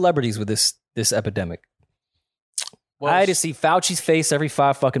less celebrities with this epidemic? Well, I had to see Fauci's face every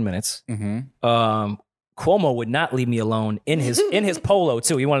 5 fucking minutes. Mm-hmm. Cuomo would not leave me alone in his polo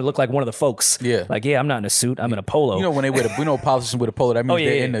too. He wanted to look like one of the folks. Yeah, like I'm not in a suit. I'm in a polo. You know when politicians with a polo, that means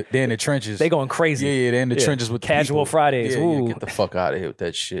they're in the trenches. They going crazy. Yeah, they're in the trenches with casual Fridays. Yeah, get the fuck out of here with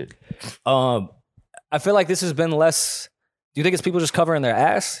that shit. I feel like this has been less. Do you think it's people just covering their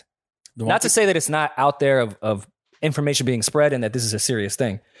ass? Not to say that it's not out there of information being spread and that this is a serious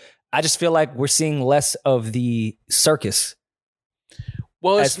thing. I just feel like we're seeing less of the circus.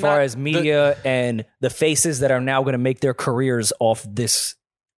 Well, as far as media and the faces that are now going to make their careers off this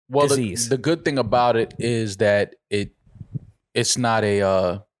disease. The good thing about it is that it's not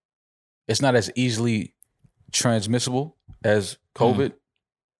as easily transmissible as COVID.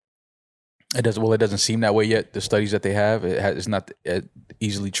 It doesn't seem that way yet. The studies that they have, it's not as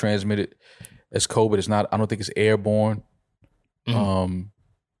easily transmitted as COVID. It's not. I don't think it's airborne.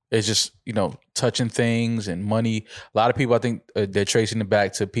 It's just, touching things and money. A lot of people, I think, they're tracing it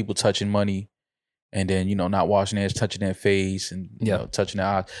back to people touching money and then, not washing their hands, touching their face and touching their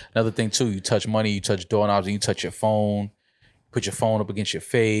eyes. Another thing, too, you touch money, you touch doorknobs, and you touch your phone, put your phone up against your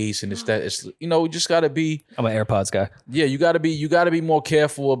face. And it's you just got to be. I'm an AirPods guy. Yeah, you got to be more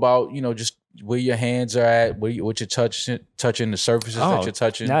careful about, just where your hands are at, what you're touching, the surfaces that you're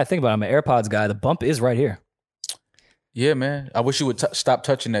touching. Now I think about it, I'm an AirPods guy. The bump is right here. Yeah, man. I wish you would stop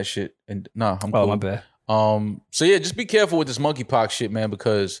touching that shit. And I'm cool. Oh, my bad. So yeah, just be careful with this monkeypox shit, man,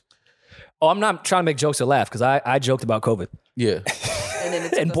 because. Oh, I'm not trying to make jokes or laugh because I joked about COVID. Yeah.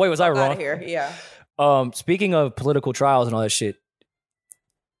 And boy, was I wrong. Here. Yeah. Speaking of political trials and all that shit,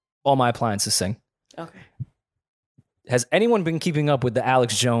 all my appliances sing. Okay. Has anyone been keeping up with the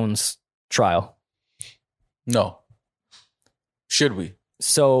Alex Jones trial? No. Should we?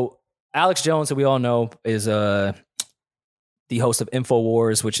 So Alex Jones, who we all know, is the host of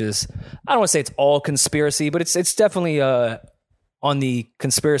InfoWars, which is, I don't want to say it's all conspiracy, but it's definitely on the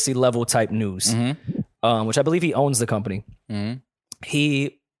conspiracy level type news, which I believe he owns the company. Mm-hmm.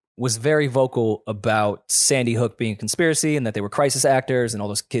 He was very vocal about Sandy Hook being a conspiracy and that they were crisis actors and all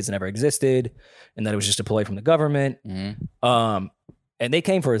those kids never existed and that it was just a ploy from the government. Mm-hmm. And they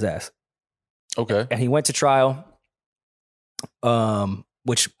came for his ass. Okay. And he went to trial,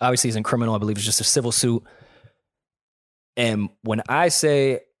 which obviously isn't criminal. I believe it's just a civil suit. And when I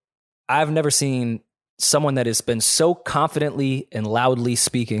say I've never seen someone that has been so confidently and loudly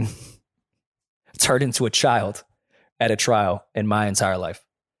speaking turned into a child at a trial in my entire life.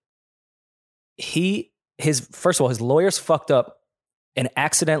 First of all, his lawyers fucked up and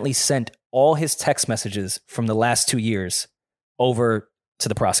accidentally sent all his text messages from the last 2 years over to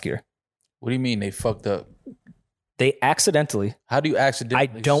the prosecutor. What do you mean they fucked up? They accidentally. How do you accidentally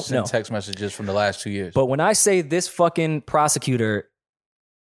I don't send know. text messages from the last 2 years? But when I say this fucking prosecutor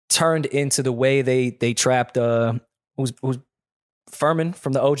turned into the way they trapped who's Furman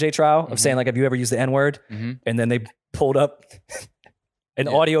from the OJ trial of saying, like, have you ever used the N-word? Mm-hmm. And then they pulled up an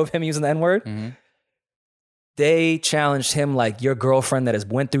audio of him using the N-word. Mm-hmm. They challenged him like your girlfriend that has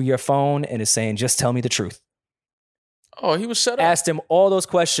went through your phone and is saying, just tell me the truth. Oh, he was set up. Asked him all those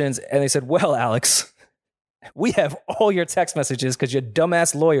questions and they said, well, Alex, we have all your text messages because your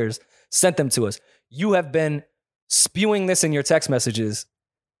dumbass lawyers sent them to us. You have been spewing this in your text messages,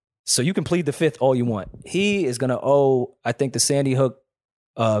 so you can plead the fifth all you want. He is going to owe, I think, the Sandy Hook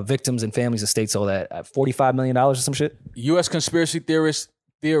victims and families, estates, all that, $45 million or some shit. U.S. conspiracy theorist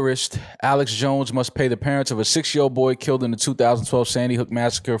Alex Jones must pay the parents of a 6-year-old boy killed in the 2012 Sandy Hook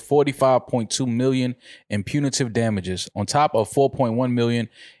massacre $45.2 million in punitive damages, on top of $4.1 million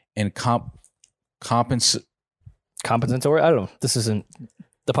in compensatory. I don't know. This isn't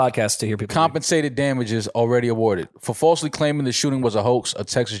the podcast to hear people. Compensated damages already awarded. For falsely claiming the shooting was a hoax, a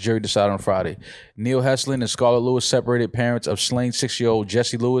Texas jury decided on Friday. Neil Heslin and Scarlett Lewis, separated parents of slain 6-year-old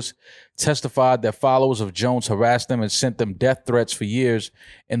Jesse Lewis, testified that followers of Jones harassed them and sent them death threats for years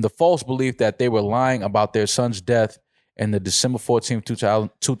in the false belief that they were lying about their son's death in the December 14,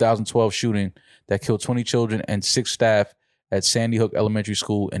 2012 shooting that killed 20 children and 6 staff at Sandy Hook Elementary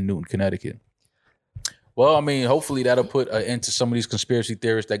School in Newton, Connecticut. Well, I mean, hopefully that'll put an end to some of these conspiracy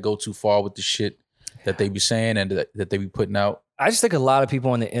theorists that go too far with the shit that they be saying and that they be putting out. I just think a lot of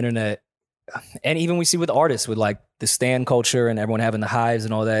people on the internet, and even we see with artists, with like the stan culture and everyone having the hives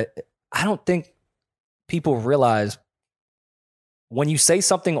and all that, I don't think people realize when you say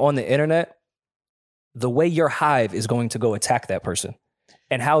something on the internet, the way your hive is going to go attack that person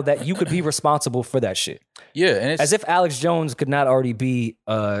and how that you could be responsible for that shit. Yeah. And it's, As if Alex Jones could not already be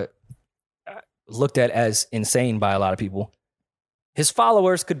looked at as insane by a lot of people. His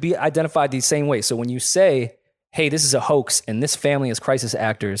followers could be identified the same way. So when you say, hey, this is a hoax and this family is crisis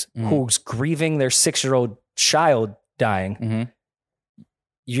actors who's grieving their 6-year-old child dying,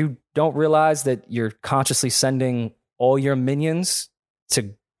 you don't realize that you're consciously sending all your minions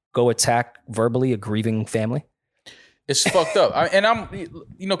to go attack verbally a grieving family? it's fucked up.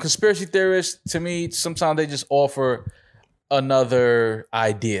 Conspiracy theorists, to me, sometimes they just offer another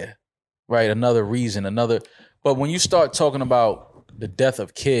idea, right? Another reason, but when you start talking about the death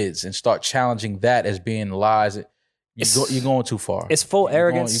of kids and start challenging that as being lies, you're going too far. It's full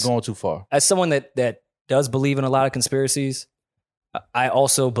arrogance. You're going too far. As someone that does believe in a lot of conspiracies, I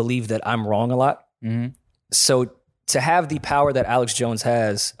also believe that I'm wrong a lot. Mm-hmm. So to have the power that Alex Jones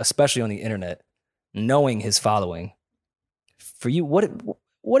has, especially on the internet, knowing his following, for you,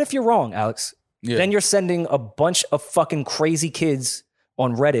 what if you're wrong, Alex? Yeah. Then you're sending a bunch of fucking crazy kids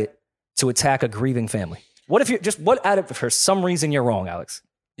on Reddit to attack a grieving family. What if for some reason you're wrong, Alex?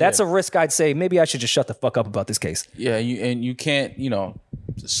 That's a risk I'd say maybe I should just shut the fuck up about this case. Yeah, you can't,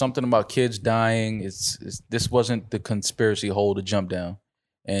 something about kids dying. This wasn't the conspiracy hole to jump down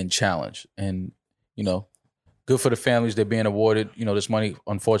and challenge. And, good for the families. They're being awarded, this money.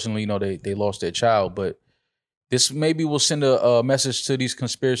 Unfortunately, they lost their child. But this maybe will send a message to these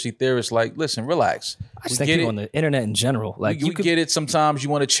conspiracy theorists like, listen, relax. I just think people on the internet in general. Like you get it. Sometimes you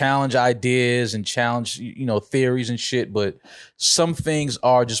want to challenge ideas and challenge, theories and shit. But some things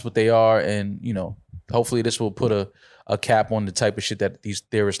are just what they are. And, hopefully this will put a cap on the type of shit that these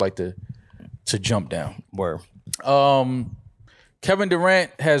theorists like to jump down. Word. Kevin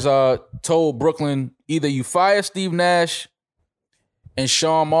Durant has told Brooklyn, either you fire Steve Nash and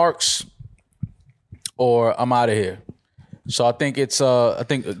Sean Marks, or I'm out of here. So I think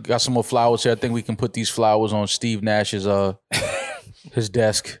got some more flowers here. I think we can put these flowers on Steve Nash's his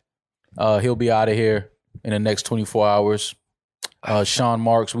desk. He'll be out of here in the next 24 hours. Sean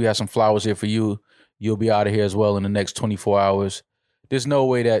Marks, we have some flowers here for you. You'll be out of here as well in the next 24 hours. There's no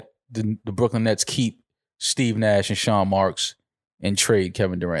way that the Brooklyn Nets keep Steve Nash and Sean Marks and trade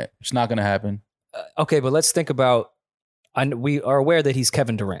Kevin Durant. It's not going to happen. Okay, but let's think about, we are aware that he's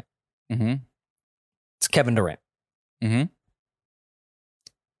Kevin Durant. Mm-hmm. It's Kevin Durant. Mm-hmm.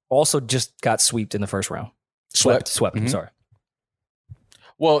 Also just got swept in the first round. Swept. Mm-hmm. I'm sorry.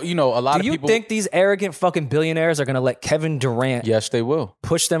 Well, a lot of people... Do you think these arrogant fucking billionaires are going to let Kevin Durant... Yes, they will.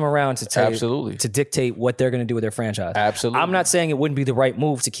 ...push them around to Absolutely. To dictate what they're going to do with their franchise? Absolutely. I'm not saying it wouldn't be the right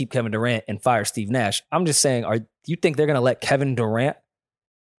move to keep Kevin Durant and fire Steve Nash. I'm just saying, do you think they're going to let Kevin Durant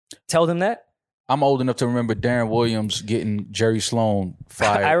tell them that? I'm old enough to remember Darren Williams getting Jerry Sloan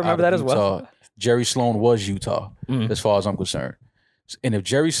fired. I remember that as well. Jerry Sloan was Utah, as far as I'm concerned. And if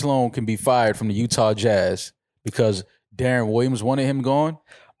Jerry Sloan can be fired from the Utah Jazz because Darren Williams wanted him gone,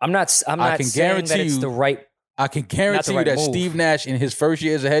 I'm not saying that it's the right. I can guarantee you that move. Steve Nash in his first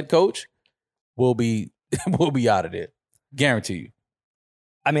year as a head coach will be out of there. Guarantee you.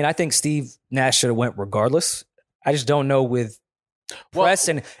 I mean, I think Steve Nash should have went regardless. I just don't know with press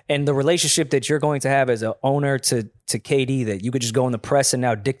and the relationship that you're going to have as an owner to KD that you could just go in the press and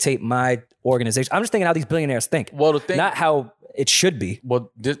now dictate my organization. I'm just thinking how these billionaires think. Well, the thing, not how it should be.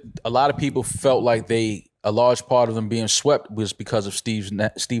 Well, a lot of people felt like a large part of them being swept was because of Steve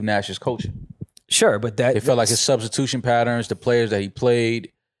Nash's coaching. Sure, but they felt like his substitution patterns, the players that he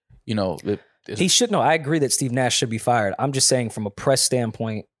played, he should know. I agree that Steve Nash should be fired. I'm just saying from a press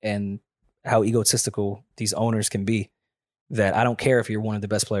standpoint and how egotistical these owners can be, that I don't care if you're one of the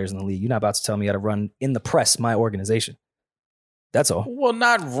best players in the league. You're not about to tell me how to run in the press my organization. That's all. Well,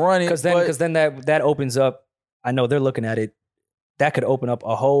 not running. Because then that opens up, I know they're looking at it, that could open up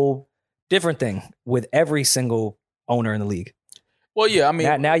a whole different thing with every single owner in the league. Well, yeah, I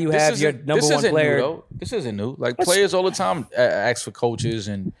mean, now you have your number one player. New, though. This isn't new. Like players all the time ask for coaches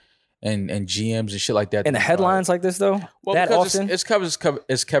and GMs and shit like that. In the headlines like this, though, well, that often it's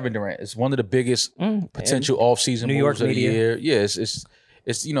Kevin Durant. It's one of the biggest potential offseason New moves York of the year. Yeah, it's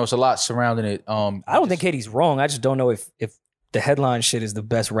it's a lot surrounding it. I don't think KD's wrong. I just don't know if the headline shit is the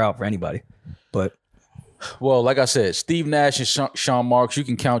best route for anybody. But well, like I said, Steve Nash and Sean Marks, you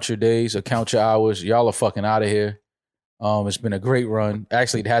can count your days or count your hours. Y'all are fucking out of here. It's been a great run.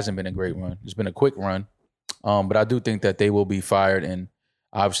 Actually, it hasn't been a great run. It's been a quick run. But I do think that they will be fired, and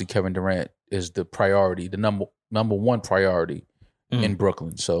obviously Kevin Durant is the priority, the number one priority in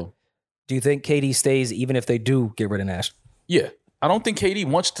Brooklyn. So, do you think KD stays even if they do get rid of Nash? Yeah, I don't think KD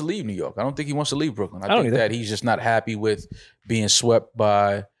wants to leave New York. I don't think he wants to leave Brooklyn. I don't think either. that he's just not happy with being swept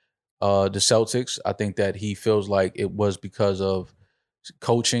by the Celtics. I think that he feels like it was because of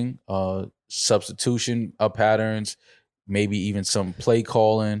coaching, substitution patterns, maybe even some play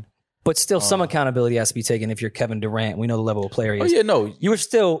calling. But still, some accountability has to be taken if you're Kevin Durant. We know the level of player he Oh is. yeah, no, You were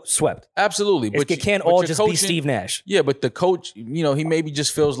still swept. absolutely. It can't but all your just be coaching- Steve Nash. Yeah, but the coach, he maybe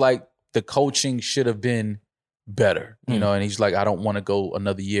just feels like the coaching should have been better, and he's like, I don't want to go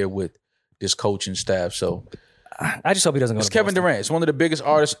another year with this coaching staff. So I just hope he doesn't go it's to Kevin Boston. Durant. It's one of the biggest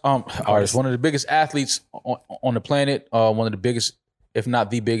artists, one of the biggest athletes on the planet, one of the biggest, if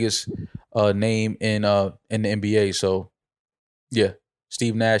not the biggest, name in the NBA. So yeah,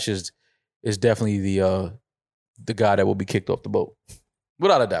 Steve Nash is definitely the guy that will be kicked off the boat,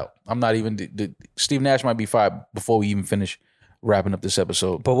 without a doubt. I'm not even Steve Nash might be fired before we even finish wrapping up this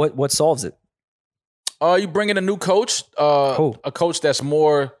episode. But what solves it? You bring in a new coach, a coach that's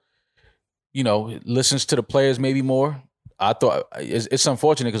more, listens to the players maybe more. I thought it's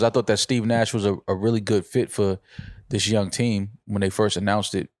unfortunate because I thought that Steve Nash was a really good fit for this young team when they first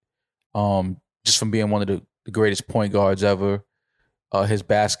announced it. Just from being one of the greatest point guards ever, his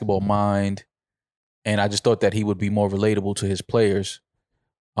basketball mind, and I just thought that he would be more relatable to his players.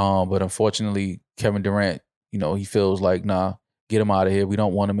 But unfortunately, Kevin Durant, he feels like, nah, get him out of here. We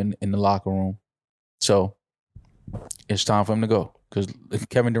don't want him in the locker room. So it's time for him to go because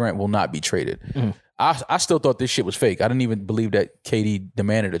Kevin Durant will not be traded. Mhm. I still thought this shit was fake. I didn't even believe that KD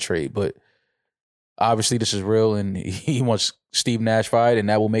demanded a trade, but obviously this is real and he wants Steve Nash fired and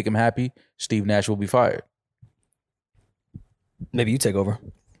that will make him happy. Steve Nash will be fired. Maybe you take over.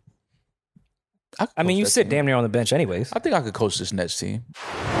 I I mean, coach you that sit team. damn near on the bench anyways. I think I could coach this Nets team.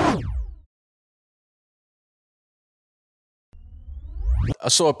 I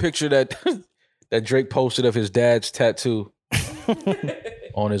saw a picture that that Drake posted of his dad's tattoo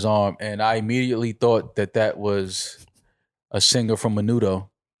on his arm, and I immediately thought that was a singer from Menudo.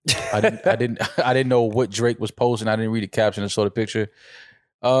 I didn't know what Drake was posting. I didn't read the caption. I saw the picture.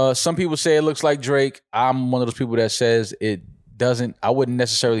 Some people say it looks like Drake. I'm one of those people that says it doesn't. I wouldn't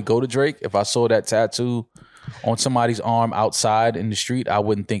necessarily go to Drake if I saw that tattoo on somebody's arm outside in the street. I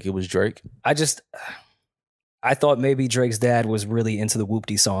wouldn't think it was Drake. I thought maybe Drake's dad was really into the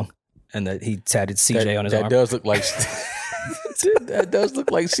Whoopty song and that he tatted CJ on his arm. That does look like that does look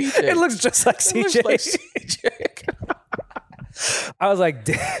like CJ. It looks just like It CJ. looks like CJ. I was like,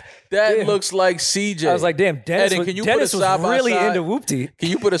 damn. That looks like CJ. I was like, damn, Dennis, Eddie, was, can you Dennis put a was side by really side? into Whoopty. Can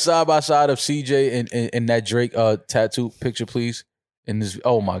you put a side by side of CJ and that Drake tattoo picture, please? In this,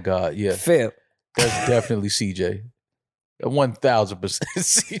 oh my God, yeah, Fair. that's definitely CJ. 1000%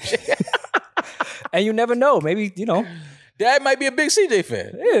 CJ. And you never know. Maybe, Dad might be a big CJ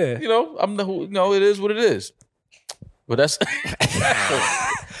fan. yeah. It is what it is. But that's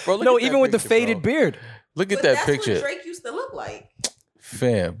bro. Look No, at that even with the picture, faded bro. beard. Look at But that that's picture, what Drake used to look like.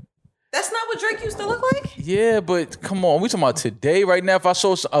 fam. That's not what Drake used to look like. Yeah, but come on, we talking about today, right now. If I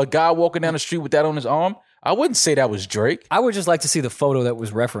saw a guy walking down the street with that on his arm, I wouldn't say that was Drake. I would just like to see the photo that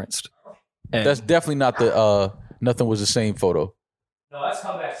was referenced. And- That's definitely not the nothing was the same photo. No, that's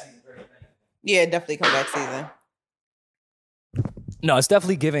comeback season. Yeah, definitely comeback season. No, it's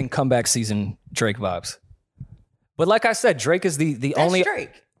definitely giving comeback season Drake vibes. But like I said, Drake is the That's only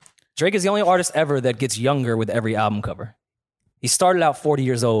Drake. Drake is the only artist ever that gets younger with every album cover. He started out 40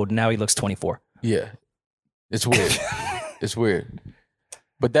 years old, now he looks 24. Yeah, it's weird. It's weird,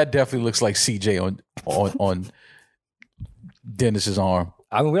 but that definitely looks like CJ on Dennis's arm.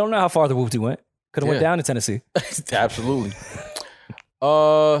 I mean, we don't know how far the Whoopty went. Could have went Yeah. down to Tennessee. Absolutely.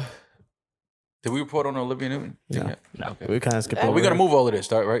 Did we report on Olivia Newton? No. No. Okay. We kind of skipped Well, over. We're gonna it. move all of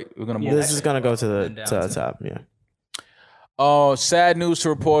this, right? We're gonna move. This is gonna go to Then the down to- top. Yeah. Sad news to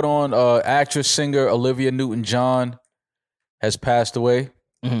report on. Actress, singer Olivia Newton-John has passed away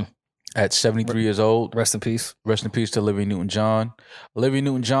Mhm. at 73 years old. Rest in peace. Rest in peace to Olivia Newton-John. Olivia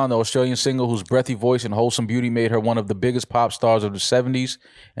Newton-John, the Australian singer whose breathy voice and wholesome beauty made her one of the biggest pop stars of the 70s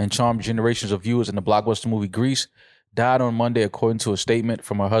and charmed generations of viewers in the blockbuster movie Grease, died on Monday according to a statement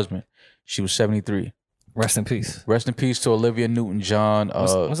from her husband. She was 73. Rest in peace. Rest in pease to Olivia Newton-John.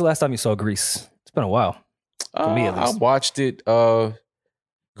 When's the last time you saw Grease? It's been a while. For me, at I least. watched it.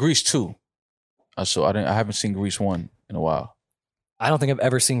 Grease 2. I haven't seen Grease 1 in a while. I don't think I've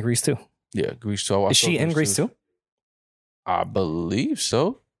ever seen Grease 2. Yeah, Grease 2. Is she in Grease 2? I believe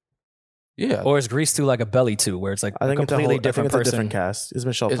so. Yeah. Or is Grease 2 like a Belly 2 where it's like I a think completely it's different a person? different cast. It's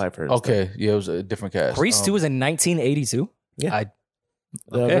Michelle Pfeiffer. Okay. Yeah, it was a different cast. Grease 2 is in 1982? Yeah.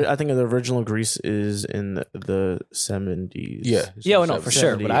 Okay. I think the original Grease is in the 70s. Yeah. Yeah, well, no, for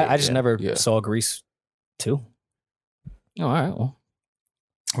sure. But I just 78, never yeah. saw Grease 2. Oh, all right. Well,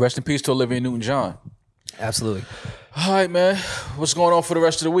 Rest in peace to Olivia Newton-John. absolutely. All right, man. What's going on for the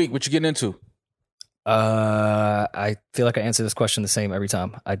rest of the week? What you getting into? I feel like I answer this question the same every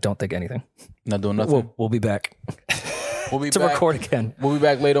time. I don't think anything. Not doing nothing. We'll be back We'll be to back. record again. We'll be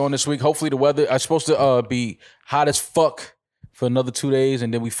back later on this week. Hopefully the weather is supposed to be hot as fuck for another 2 days,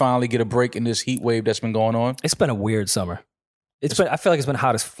 and then we finally get a break in this heat wave that's been going on. It's been a weird summer. I feel like it's been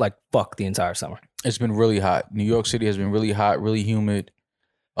hot as like fuck the entire summer. It's been really hot. New York City has been really hot, really humid.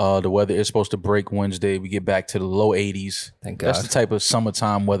 The weather is supposed to break Wednesday. We get back to the low 80s. Thank God. That's the type of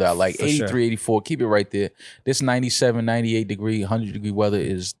summertime weather I like. For 83, sure. 84. Keep it right there. This 97, 98 degree, 100 degree weather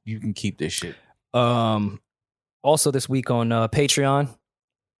is, you can keep this shit. Also this week on Patreon,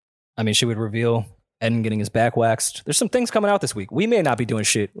 I mean, she would reveal Eden getting his back waxed. There's some things coming out this week. We may not be doing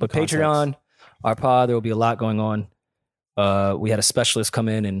shit, but Context. Patreon, our pod, there will be a lot going on. We had a specialist come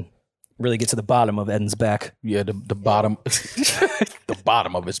in and really get to the bottom of Eden's back. Yeah, the bottom, the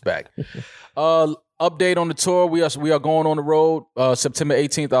bottom of his back. Update on the tour. We are going on the road. September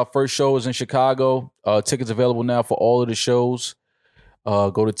 18th, our first show is in Chicago. Tickets available now for all of the shows.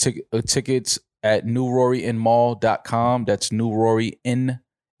 Go to tickets at newroryinmall.com. That's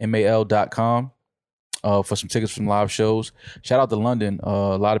newroryinmal.com for some tickets from live shows. Shout out to London.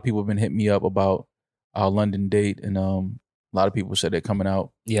 A lot of people have been hitting me up about our London date, and a lot of people said they're coming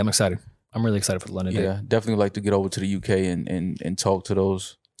out. Yeah, I'm excited. I'm really excited for the London Yeah, date. definitely like to get over to the UK and talk to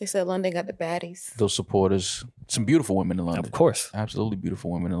those They said London got the baddies. supporters. Some beautiful women in London. Of course, Absolutely beautiful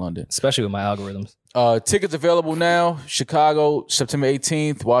women in London. especially with my algorithms. Tickets available now. Chicago, September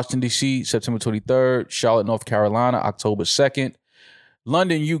 18th. Washington, D.C., September 23rd. Charlotte, North Carolina, October 2nd.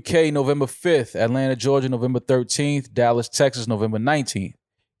 London, UK, November 5th. Atlanta, Georgia, November 13th. Dallas, Texas, November 19th.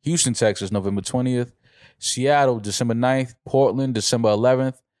 Houston, Texas, November 20th. Seattle, December 9th. Portland, December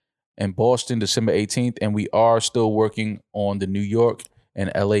 11th. And Boston, December 18th. And we are still working on the New York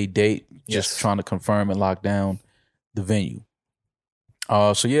and LA date. Just Yes. trying to confirm and lock down the venue.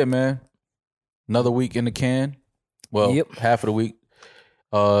 So yeah, man. Another week in the can. Well, Yep. half of the week.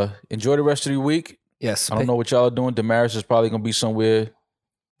 Enjoy the rest of the week. Yes, I don't know what y'all are doing. Damaris is probably gonna be somewhere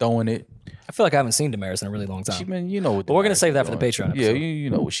throwing it. I feel like I haven't seen Damaris in a really long time. She been, you know what. But we're gonna Damaris save that been for the doing. Patreon Yeah, episode. you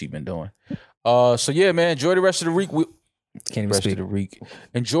know what she been doing. So yeah, man. Enjoy the rest of the week. Can't even Rest speak. of the week.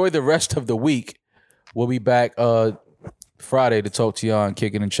 Enjoy the rest of the week. We'll be back Friday to talk to y'all and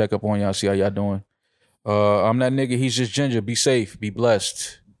kick it and check up on y'all, see how y'all doing. I'm that nigga. He's just Ginger. Be safe. Be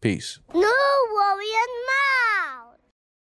blessed. Peace.